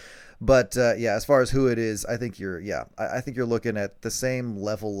deadline. But as far as who it is, I think you're looking at the same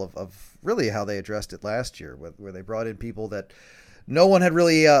level of really how they addressed it last year, where they brought in people that no one had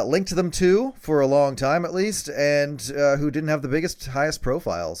really linked them to for a long time, at least, and who didn't have the highest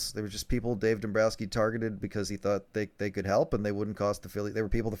profiles. They were just people Dave Dombrowski targeted because he thought they could help and they wouldn't cost the Phillies. They were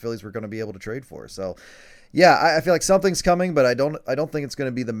people the Phillies were going to be able to trade for. So, yeah, I feel like something's coming, but I don't think it's going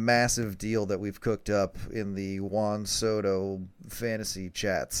to be the massive deal that we've cooked up in the Juan Soto fantasy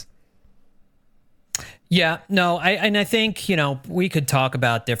chats. Yeah, no, I think, we could talk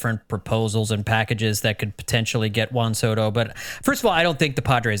about different proposals and packages that could potentially get Juan Soto. But first of all, I don't think the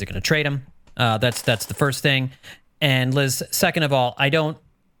Padres are going to trade him. That's the first thing. And Liz, second of all, I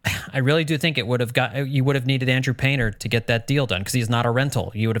really do think you would have needed Andrew Painter to get that deal done because he's not a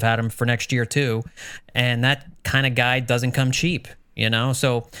rental. You would have had him for next year too. And that kind of guy doesn't come cheap,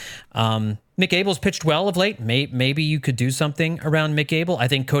 So Mick Abel's pitched well of late. Maybe you could do something around Mick Abel. I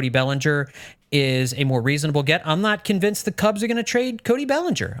think Cody Bellinger is a more reasonable get. I'm not convinced the Cubs are going to trade Cody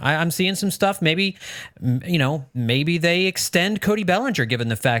Bellinger. I'm seeing some stuff. Maybe they extend Cody Bellinger given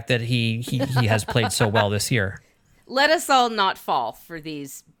the fact that he has played so well this year. Let us all not fall for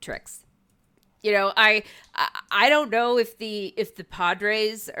these tricks. I don't know if the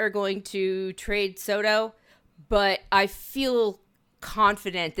Padres are going to trade Soto, but I feel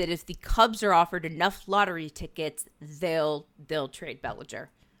confident that if the Cubs are offered enough lottery tickets, they'll trade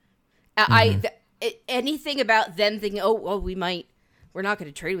Bellinger. Anything about them thinking, we're not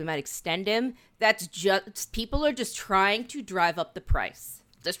going to trade, we might extend him. That's just, people are just trying to drive up the price.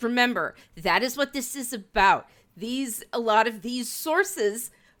 Just remember, that is what this is about. A lot of these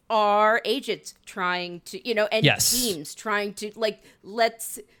sources are agents trying to, and teams trying to,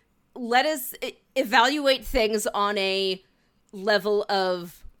 let us evaluate things on a level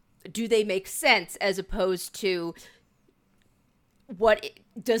of, do they make sense, as opposed to,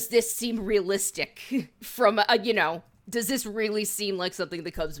 does this seem realistic from, does this really seem like something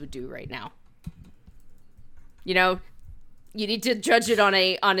the Cubs would do right now? You need to judge it on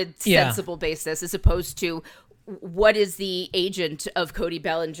a sensible basis, as opposed to what is the agent of Cody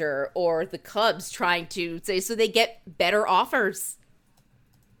Bellinger or the Cubs trying to say so they get better offers.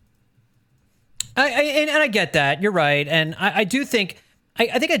 I get that. You're right. And I do think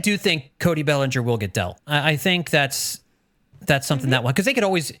Cody Bellinger will get dealt. I think that's something that one, because they could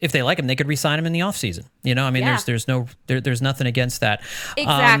always, if they like him, they could re-sign him in the offseason. There's nothing against that.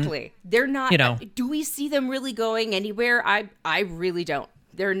 Exactly. They're not. Do we see them really going anywhere? I really don't.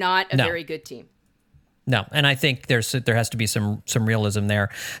 They're not a very good team. No, and I think there has to be some realism there.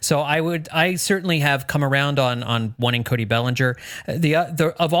 So I certainly have come around on wanting Cody Bellinger.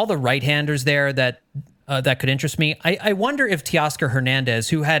 Of all the right-handers there that could interest me, I wonder if Teoscar Hernandez,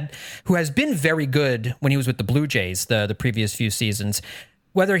 who has been very good when he was with the Blue Jays the previous few seasons,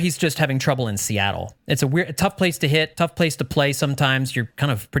 whether he's just having trouble in Seattle. It's a tough place to hit, tough place to play sometimes. You're kind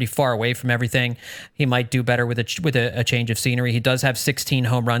of pretty far away from everything. He might do better with a change of scenery. He does have 16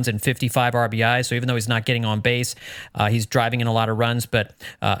 home runs and 55 RBI, so even though he's not getting on base, he's driving in a lot of runs, but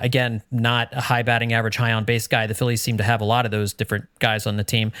again, not a high batting average, high on base guy. The Phillies seem to have a lot of those different guys on the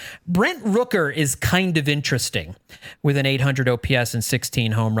team. Brent Rooker is kind of interesting with an 800 OPS and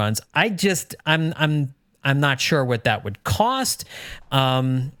 16 home runs. I'm not sure what that would cost.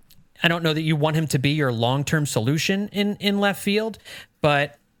 I don't know that you want him to be your long-term solution in left field,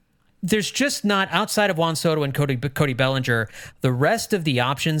 but there's just not, outside of Juan Soto and Cody Bellinger, the rest of the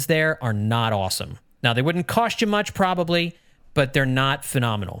options there are not awesome. Now, they wouldn't cost you much probably, but they're not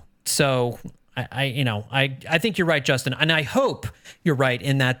phenomenal. So I think you're right, Justin, and I hope you're right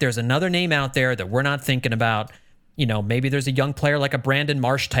in that there's another name out there that we're not thinking about. Maybe there's a young player like a Brandon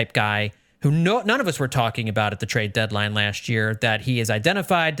Marsh type guy who none of us were talking about at the trade deadline last year, that he is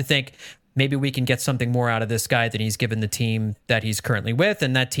identified to think maybe we can get something more out of this guy than he's given the team that he's currently with,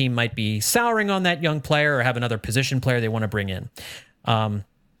 and that team might be souring on that young player or have another position player they want to bring in.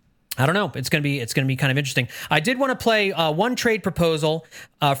 I don't know. It's gonna be kind of interesting. I did want to play one trade proposal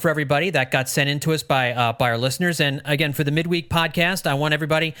for everybody that got sent in to us by our listeners. And again, for the midweek podcast, I want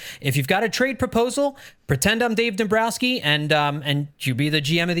everybody, if you've got a trade proposal, pretend I'm Dave Dombrowski and you be the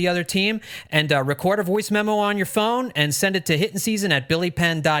GM of the other team, and record a voice memo on your phone and send it to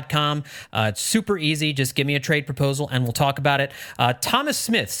hittinseason@billypenn.com. It's super easy. Just give me a trade proposal and we'll talk about it. Thomas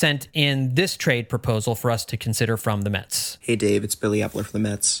Smith sent in this trade proposal for us to consider from the Mets. Hey Dave, it's Billy Epler from the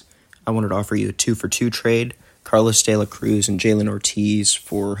Mets. I wanted to offer you a 2-for-2 trade, Carlos De La Cruz and Jalen Ortiz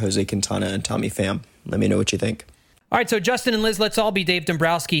for Jose Quintana and Tommy Pham. Let me know what you think. All right, so Justin and Liz, let's all be Dave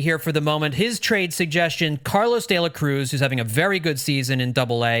Dombrowski here for the moment. His trade suggestion, Carlos De La Cruz, who's having a very good season in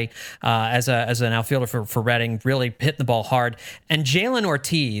Double-A as an outfielder for Reading, really hitting the ball hard, and Jalen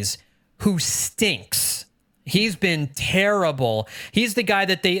Ortiz, who stinks. He's been terrible. He's the guy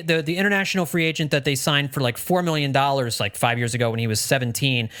that the international free agent that they signed for like $4 million like 5 years ago when he was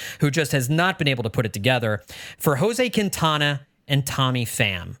 17, who just has not been able to put it together, for Jose Quintana and Tommy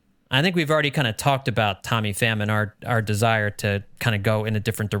Pham. I think we've already kind of talked about Tommy Pham and our desire to kind of go in a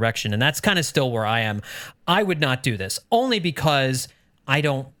different direction, and that's kind of still where I am. I would not do this, only because I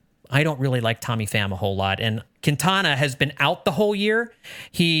don't really like Tommy Pham a whole lot, and Quintana has been out the whole year.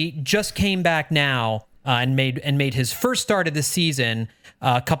 He just came back now and made his first start of the season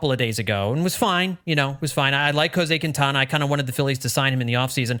a couple of days ago and was fine. Was fine. I like Jose Quintana. I kind of wanted the Phillies to sign him in the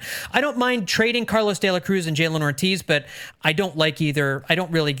offseason. I don't mind trading Carlos De La Cruz and Jalen Ortiz, but I don't like either. I don't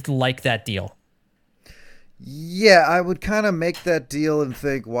really like that deal. Yeah, I would kind of make that deal and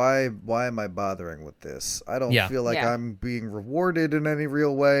think, why am I bothering with this? I don't feel like I'm being rewarded in any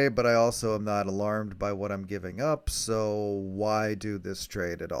real way, but I also am not alarmed by what I'm giving up, so why do this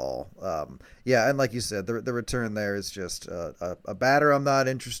trade at all? And like you said, the return there is just a batter I'm not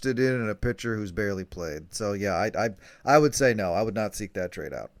interested in and a pitcher who's barely played. So yeah, I would say no. I would not seek that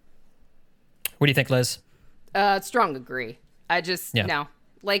trade out. What do you think, Liz? Strong agree. No.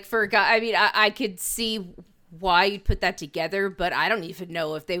 Like, for a guy, I mean, I could see why you'd put that together, but I don't even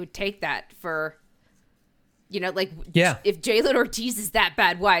know if they would take that for, if Jalen Ortiz is that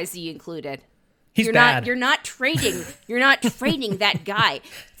bad, why is he included? You're bad. You're not trading that guy.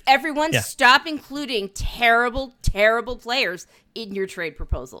 Everyone stop including terrible, terrible players in your trade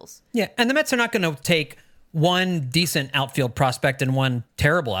proposals. Yeah, and the Mets are not going to take one decent outfield prospect and one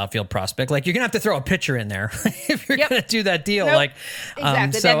terrible outfield prospect. Like, you're gonna have to throw a pitcher in there if you're gonna do that deal. Nope. Like,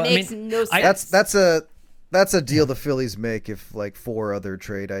 exactly. so, That makes no sense. That's a deal the Phillies make if like 4 other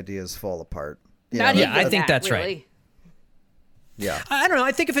trade ideas fall apart. I think that's really. right. Yeah. I don't know.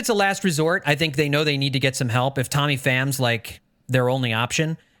 I think if it's a last resort, I think they know they need to get some help. If Tommy Pham's like their only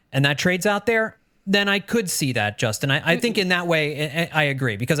option and that trade's out there, then I could see that, Justin. I think in that way, I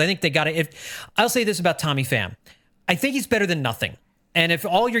agree, because I think they got to. I'll say this about Tommy Pham. I think he's better than nothing. And if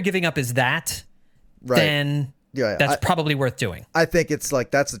all you're giving up is that, then that's probably worth doing. I think it's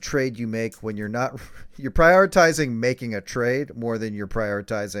like that's a trade you make when you're prioritizing making a trade more than you're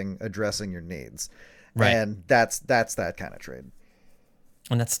prioritizing addressing your needs. Right. And that's that kind of trade.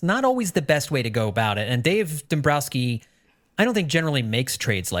 And that's not always the best way to go about it. And Dave Dombrowski, I don't think generally makes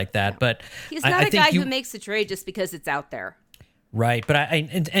trades like that, but he's not a guy who makes a trade just because it's out there. Right, but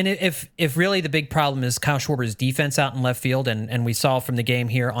if really the big problem is Kyle Schwarber's defense out in left field, and we saw from the game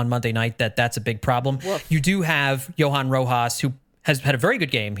here on Monday night that's a big problem. Woof. You do have Johan Rojas, who has had a very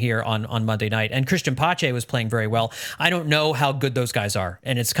good game here on Monday night, and Christian Pache was playing very well. I don't know how good those guys are,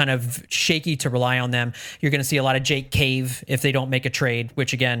 and it's kind of shaky to rely on them. You're going to see a lot of Jake Cave if they don't make a trade,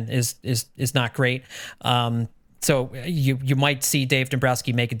 which again is not great. So you might see Dave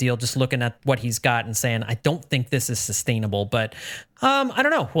Dombrowski make a deal just looking at what he's got and saying, I don't think this is sustainable. But I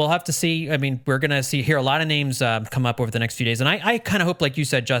don't know. We'll have to see. I mean, we're going to hear a lot of names come up over the next few days. And I kind of hope, like you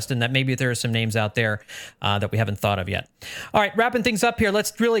said, Justin, that maybe there are some names out there that we haven't thought of yet. All right, wrapping things up here.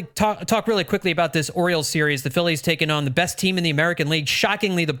 Let's really talk really quickly about this Orioles series. The Phillies taking on the best team in the American League.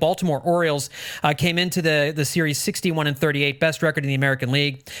 Shockingly, the Baltimore Orioles came into the series 61-38, best record in the American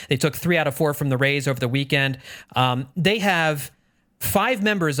League. They took 3 out of 4 from the Rays over the weekend. They have 5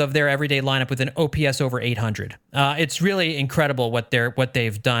 members of their everyday lineup with an OPS over 800. It's really incredible what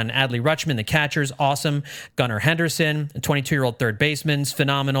they've done. Adley Rutschman, the catcher's awesome. Gunnar Henderson, a 22-year-old third baseman's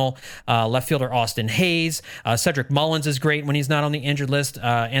phenomenal. Left fielder Austin Hayes. Cedric Mullins is great when he's not on the injured list.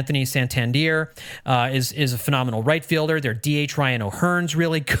 Anthony Santander is a phenomenal right fielder. Their DH Ryan O'Hearn's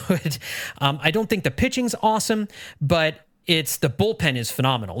really good. I don't think the pitching's awesome, but it's the bullpen is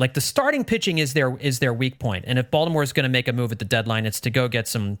phenomenal. Like, the starting pitching is their weak point. And if Baltimore is going to make a move at the deadline, it's to go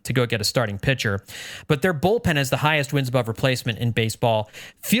get a starting pitcher. But their bullpen has the highest wins above replacement in baseball.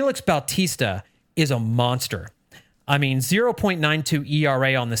 Felix Bautista is a monster. I mean, 0.92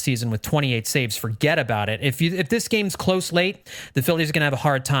 ERA on the season with 28 saves. Forget about it. If this game's close late, the Phillies are going to have a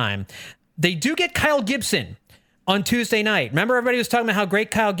hard time. They do get Kyle Gibson on Tuesday night. Remember, everybody was talking about how great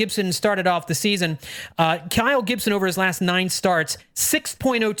Kyle Gibson started off the season. Kyle Gibson, over his last 9 starts,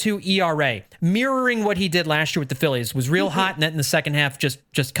 6.02 ERA, mirroring what he did last year with the Phillies. Was real hot, and then in the second half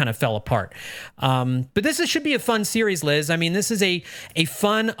just kind of fell apart. But this should be a fun series, Liz. I mean, this is a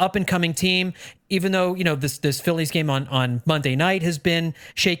fun, up-and-coming team. Even though, this Phillies game on Monday night has been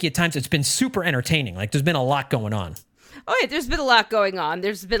shaky at times, it's been super entertaining. Like, there's been a lot going on. Oh, yeah, there's been a lot going on.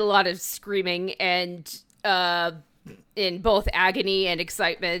 There's been a lot of screaming and in both agony and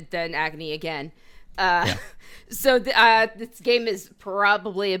excitement, then agony again. So this game is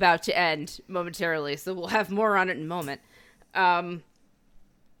probably about to end momentarily, so we'll have more on it in a moment. I'm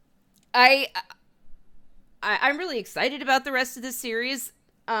really excited about the rest of this series.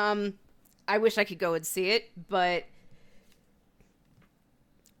 I wish I could go and see it, but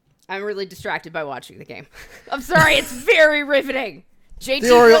I'm really distracted by watching the game. I'm sorry, it's very riveting. JT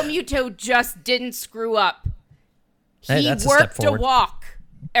Realmuto just didn't screw up. He worked a walk.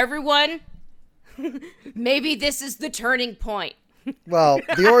 Everyone, maybe this is the turning point. Well,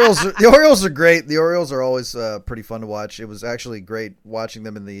 the Orioles are great. The Orioles are always pretty fun to watch. It was actually great watching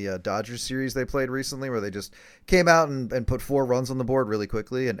them in the Dodgers series they played recently, where they just came out and put 4 runs on the board really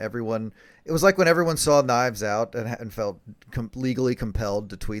quickly, and it was like when everyone saw Knives Out and felt legally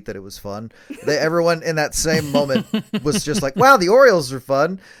compelled to tweet that it was fun. Everyone in that same moment was just like, wow, the Orioles are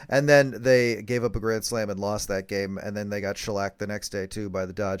fun. And then they gave up a grand slam and lost that game. And then they got shellacked the next day too by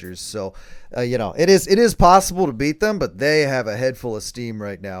the Dodgers. So, it is possible to beat them, but they have a head full of steam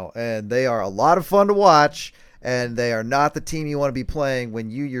right now, and they are a lot of fun to watch. And they are not the team you want to be playing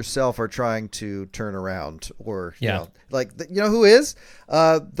when you yourself are trying to turn around, or who is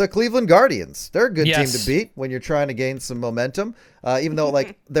the Cleveland Guardians. They're a good team to beat when you're trying to gain some momentum, even though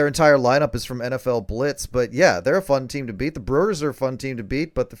their entire lineup is from NFL Blitz. But yeah, they're a fun team to beat. The Brewers are a fun team to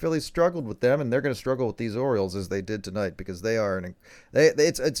beat, but the Phillies struggled with them, and they're going to struggle with these Orioles as they did tonight, because they are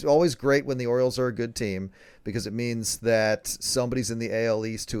it's always great when the Orioles are a good team, because it means that somebody's in the AL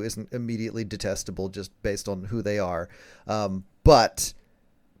East who isn't immediately detestable just based on who they are. But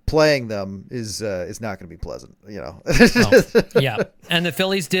playing them is not going to be pleasant, Yeah, and the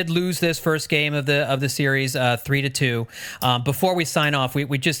Phillies did lose this first game of the series 3-2. Before we sign off,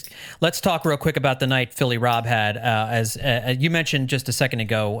 we just let's talk real quick about the night Philly Rob had. As you mentioned just a second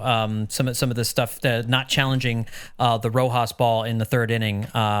ago, some of the stuff not challenging the Rojas ball in the third inning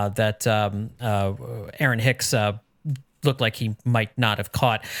that Aaron Hicks looked like he might not have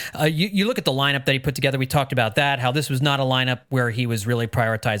caught. You look at the lineup that he put together. We talked about that, how this was not a lineup where he was really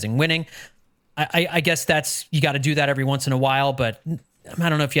prioritizing winning. I guess you got to do that every once in a while, but I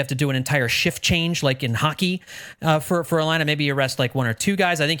don't know if you have to do an entire shift change like in hockey for a lineup. Maybe you rest like one or two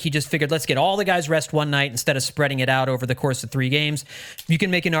guys. I think he just figured, let's get all the guys rest one night instead of spreading it out over the course of 3 games. You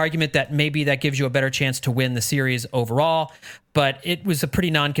can make an argument that maybe that gives you a better chance to win the series overall, but it was a pretty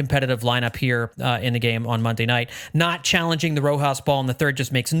non-competitive lineup here in the game on Monday night. Not challenging the Rojas ball in the third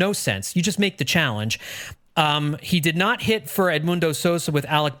just makes no sense. You just make the challenge. He did not hit for Edmundo Sosa with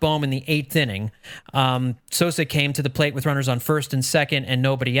Alec Bohm in the 8th inning. Sosa came to the plate with runners on first and second and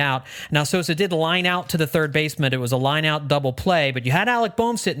nobody out. Now, Sosa did line out to the third baseman. It was a line-out double play, but you had Alec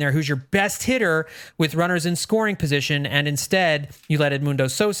Bohm sitting there, who's your best hitter with runners in scoring position, and instead you let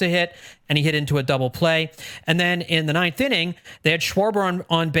Edmundo Sosa hit, and he hit into a double play. And then in the 9th inning, they had Schwarber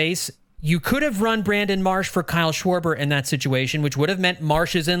on base. You could have run Brandon Marsh for Kyle Schwarber in that situation, which would have meant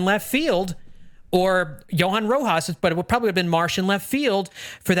Marsh is in left field, or Johan Rojas, but it would probably have been Marsh in left field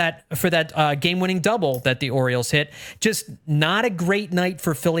for that game-winning double that the Orioles hit. Just not a great night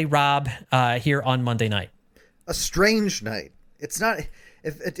for Philly Rob here on Monday night. A strange night. It's not.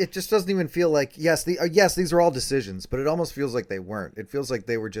 It just doesn't even feel like yes, these are all decisions, but it almost feels like they weren't. It feels like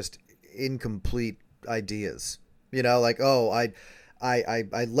they were just incomplete ideas. Like I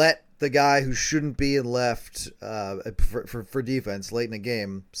let the guy who shouldn't be in left for defense late in the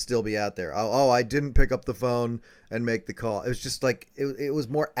game still be out there. I didn't pick up the phone and make the call. It was just like it was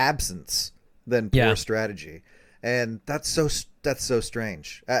more absence than poor strategy, and that's so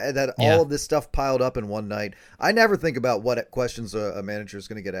strange. All of this stuff piled up in one night. I never think about what questions a manager is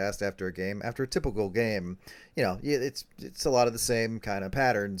going to get asked after a game. After a typical game, it's a lot of the same kind of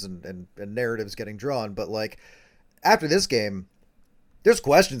patterns and narratives getting drawn. But like after this game, there's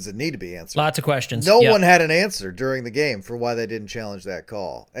questions that need to be answered. Lots of questions. No one had an answer during the game for why they didn't challenge that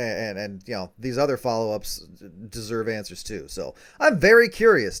call. And these other follow-ups deserve answers too. So I'm very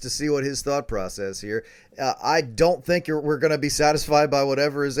curious to see what his thought process here. I don't think we're going to be satisfied by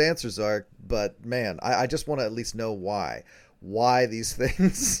whatever his answers are, but man, I just want to at least know why these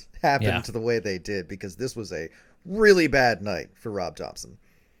things happened to the way they did, because this was a really bad night for Rob Thompson.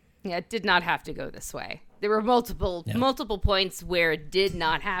 Yeah, it did not have to go this way. There were multiple points where it did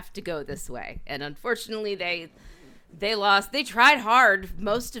not have to go this way. And unfortunately, they lost. They tried hard.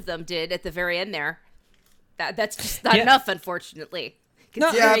 Most of them did at the very end there. That's just not enough, unfortunately.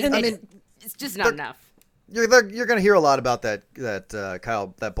 It's just not enough. You're going to hear a lot about that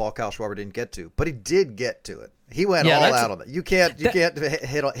ball Kyle Schwarber didn't get to, but he did get to it. He went all out on that. You can't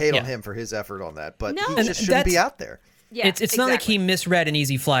hate on him for his effort on that, but he just shouldn't be out there. Yeah, it's not like he misread an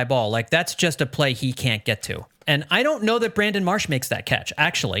easy fly ball. Like, that's just a play he can't get to. And I don't know that Brandon Marsh makes that catch,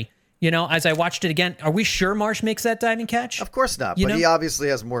 actually. As I watched it again, are we sure Marsh makes that diving catch? Of course not, but he obviously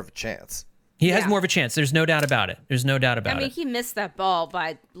has more of a chance. He has more of a chance. There's no doubt about it. I mean, he missed that ball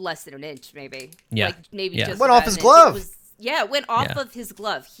by less than an inch, maybe. Yeah. Like, maybe just went off his glove. It went off of his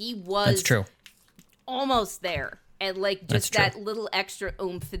glove. He was That's true. Almost there. And just that little extra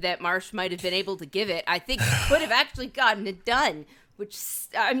oomph that Marsh might have been able to give it, I think could have actually gotten it done. Which,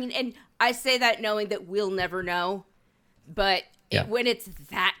 I mean, and I say that knowing that we'll never know. But when it's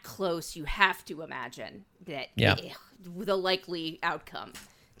that close, you have to imagine that the likely outcome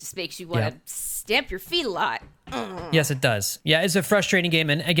just makes you want to stamp your feet a lot. Yes, it does. Yeah, it's a frustrating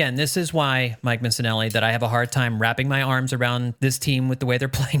game. And again, this is why, Mike Missinelli, that I have a hard time wrapping my arms around this team with the way they're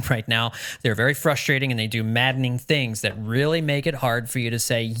playing right now. They're very frustrating, and they do maddening things that really make it hard for you to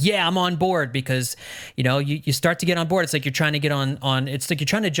say, yeah, I'm on board, because, you start to get on board. It's like you're trying to get on it's like you're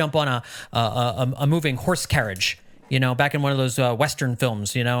trying to jump on a moving horse carriage. Back in one of those Western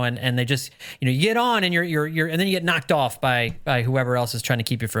films, and they just, you get on and you're and then you get knocked off by whoever else is trying to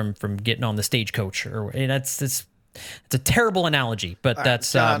keep you from getting on the stagecoach. Or it's a terrible analogy, but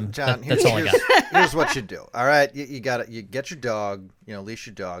that's John, that's all I got. Here's what you do. All right, you get your dog, leash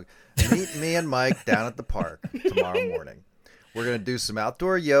your dog. Meet me and Mike down at the park tomorrow morning. We're gonna do some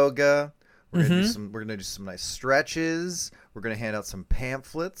outdoor yoga. We're gonna do some nice stretches. We're going to hand out some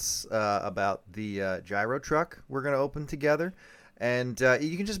pamphlets about the gyro truck we're going to open together. And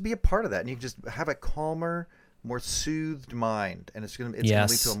you can just be a part of that. And you can just have a calmer, more soothed mind, and it's gonna lead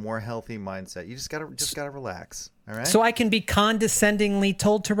to a more healthy mindset. You just gotta relax. All right. So I can be condescendingly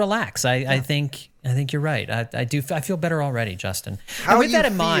told to relax. I think you're right. I feel better already, Justin. How with you that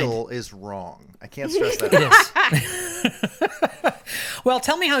in mind, feel is wrong. I can't stress that. It is. Well,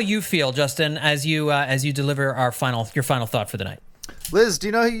 tell me how you feel, Justin, as you deliver your final thought for the night. Liz, do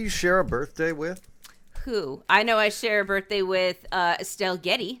you know who you share a birthday with? Who? I know I share a birthday with Estelle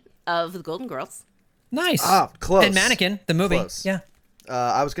Getty of the Golden Girls. Nice. Close. And Mannequin, the movie. Close. Yeah.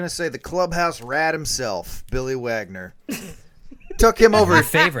 I was going to say the clubhouse rat himself, Billy Wagner. Took him over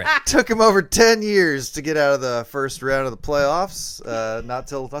 10 years to get out of the first round of the playoffs. Not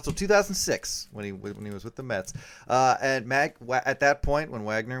till 2006 when he was with the Mets. And at that point, when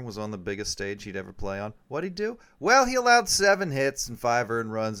Wagner was on the biggest stage he'd ever play on, what'd he do? Well, he allowed 7 hits and 5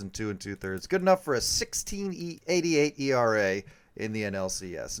 earned runs and 2 2/3. Good enough for a 16.88 ERA in the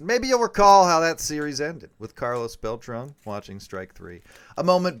NLCS. And maybe you'll recall how that series ended with Carlos Beltran watching strike 3. A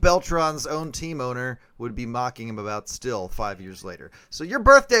moment Beltran's own team owner would be mocking him about still 5 years later. So your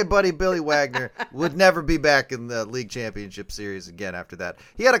birthday buddy, Billy Wagner, would never be back in the League Championship Series again after that.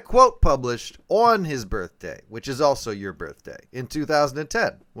 He had a quote published on his birthday, which is also your birthday, in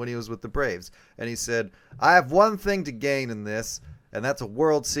 2010 when he was with the Braves. And he said, "I have one thing to gain in this, and that's a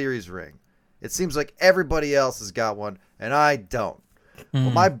World Series ring. It seems like everybody else has got one, and I don't. Well,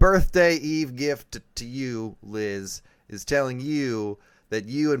 my birthday Eve gift to you, Liz, is telling you that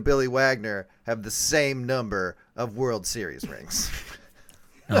you and Billy Wagner have the same number of World Series rings."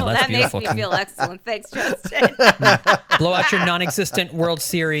 Oh, that's that beautiful. makes me feel excellent. Thanks, Justin. Blow out your non-existent World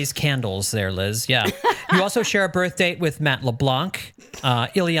Series candles there, Liz. Yeah. You also share a birth date with Matt LeBlanc,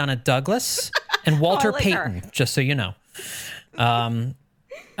 Ileana Douglas, and Walter Payton, just so you know.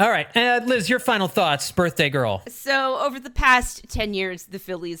 All right. Liz, your final thoughts, birthday girl. So over the past 10 years, the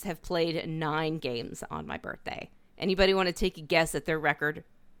Phillies have played 9 games on my birthday. Anybody want to take a guess at their record?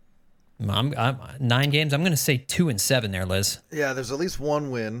 I'm 9 games. I'm going to say 2-7 there, Liz. Yeah, there's at least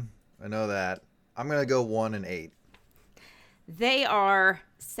one win. I know that. I'm going to go 1-8. They are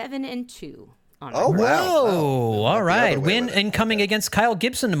 7-2 on my Oh, birthday. wow. Whoa. All right. Win with it. incoming against Kyle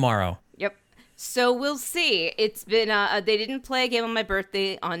Gibson tomorrow. Yep. So we'll see. It's been they didn't play a game on my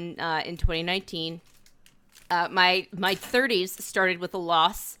birthday in 2019. My 30s started with a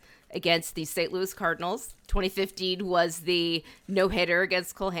loss against the St. Louis Cardinals. 2015 was the no-hitter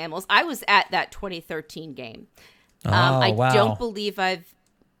against Cole Hamels. I was at that 2013 game. I don't believe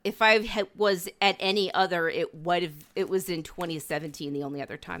if I was at any other, it was in 2017, the only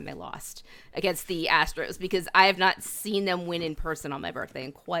other time they lost against the Astros, because I have not seen them win in person on my birthday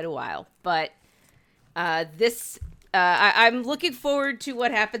in quite a while. But I'm looking forward to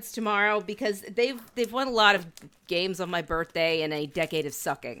what happens tomorrow, because they've won a lot of games on my birthday in a decade of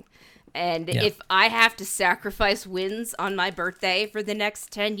sucking. And if I have to sacrifice wins on my birthday for the next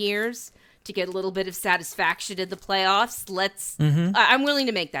 10 years to get a little bit of satisfaction in the playoffs, I'm willing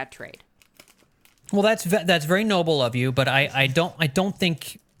to make that trade. Well, that's very noble of you, but I don't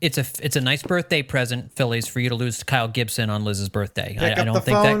think it's a nice birthday present, Phillies, for you to lose to Kyle Gibson on Liz's birthday. Pick up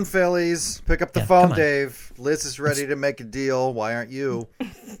the phone, Phillies. Pick up the phone, Dave. Liz is ready to make a deal. Why aren't you?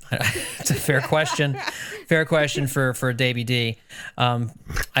 It's a fair question. Fair question for Davey D.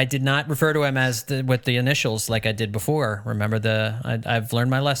 I did not refer to him as with the initials like I did before. Remember I've learned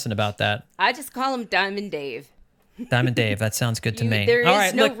my lesson about that. I just call him Diamond Dave. Diamond Dave. That sounds good to me. There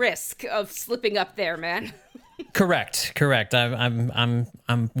is no risk of slipping up there, man. Correct.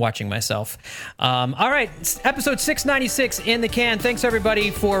 I'm watching myself. All right, episode 696 in the can. Thanks everybody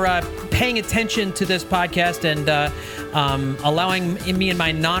for paying attention to this podcast and allowing me in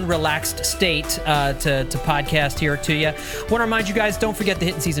my non-relaxed state to podcast here to you. I want to remind you guys, don't forget the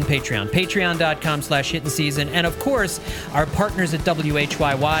Hittin Season Patreon, patreon.com/Hittin Season, and of course our partners at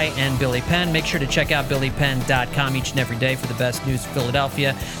WHYY and Billy Penn. Make sure to check out billypenn.com each and every day for the best news of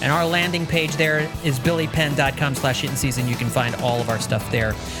Philadelphia, and our landing page there is billypenn.com/Hittin Season. You can find all of our stuff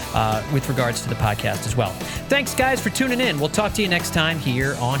there with regards to the podcast as well. Thanks guys for tuning in. We'll talk to you next time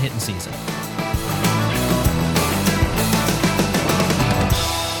here on Hittin Season.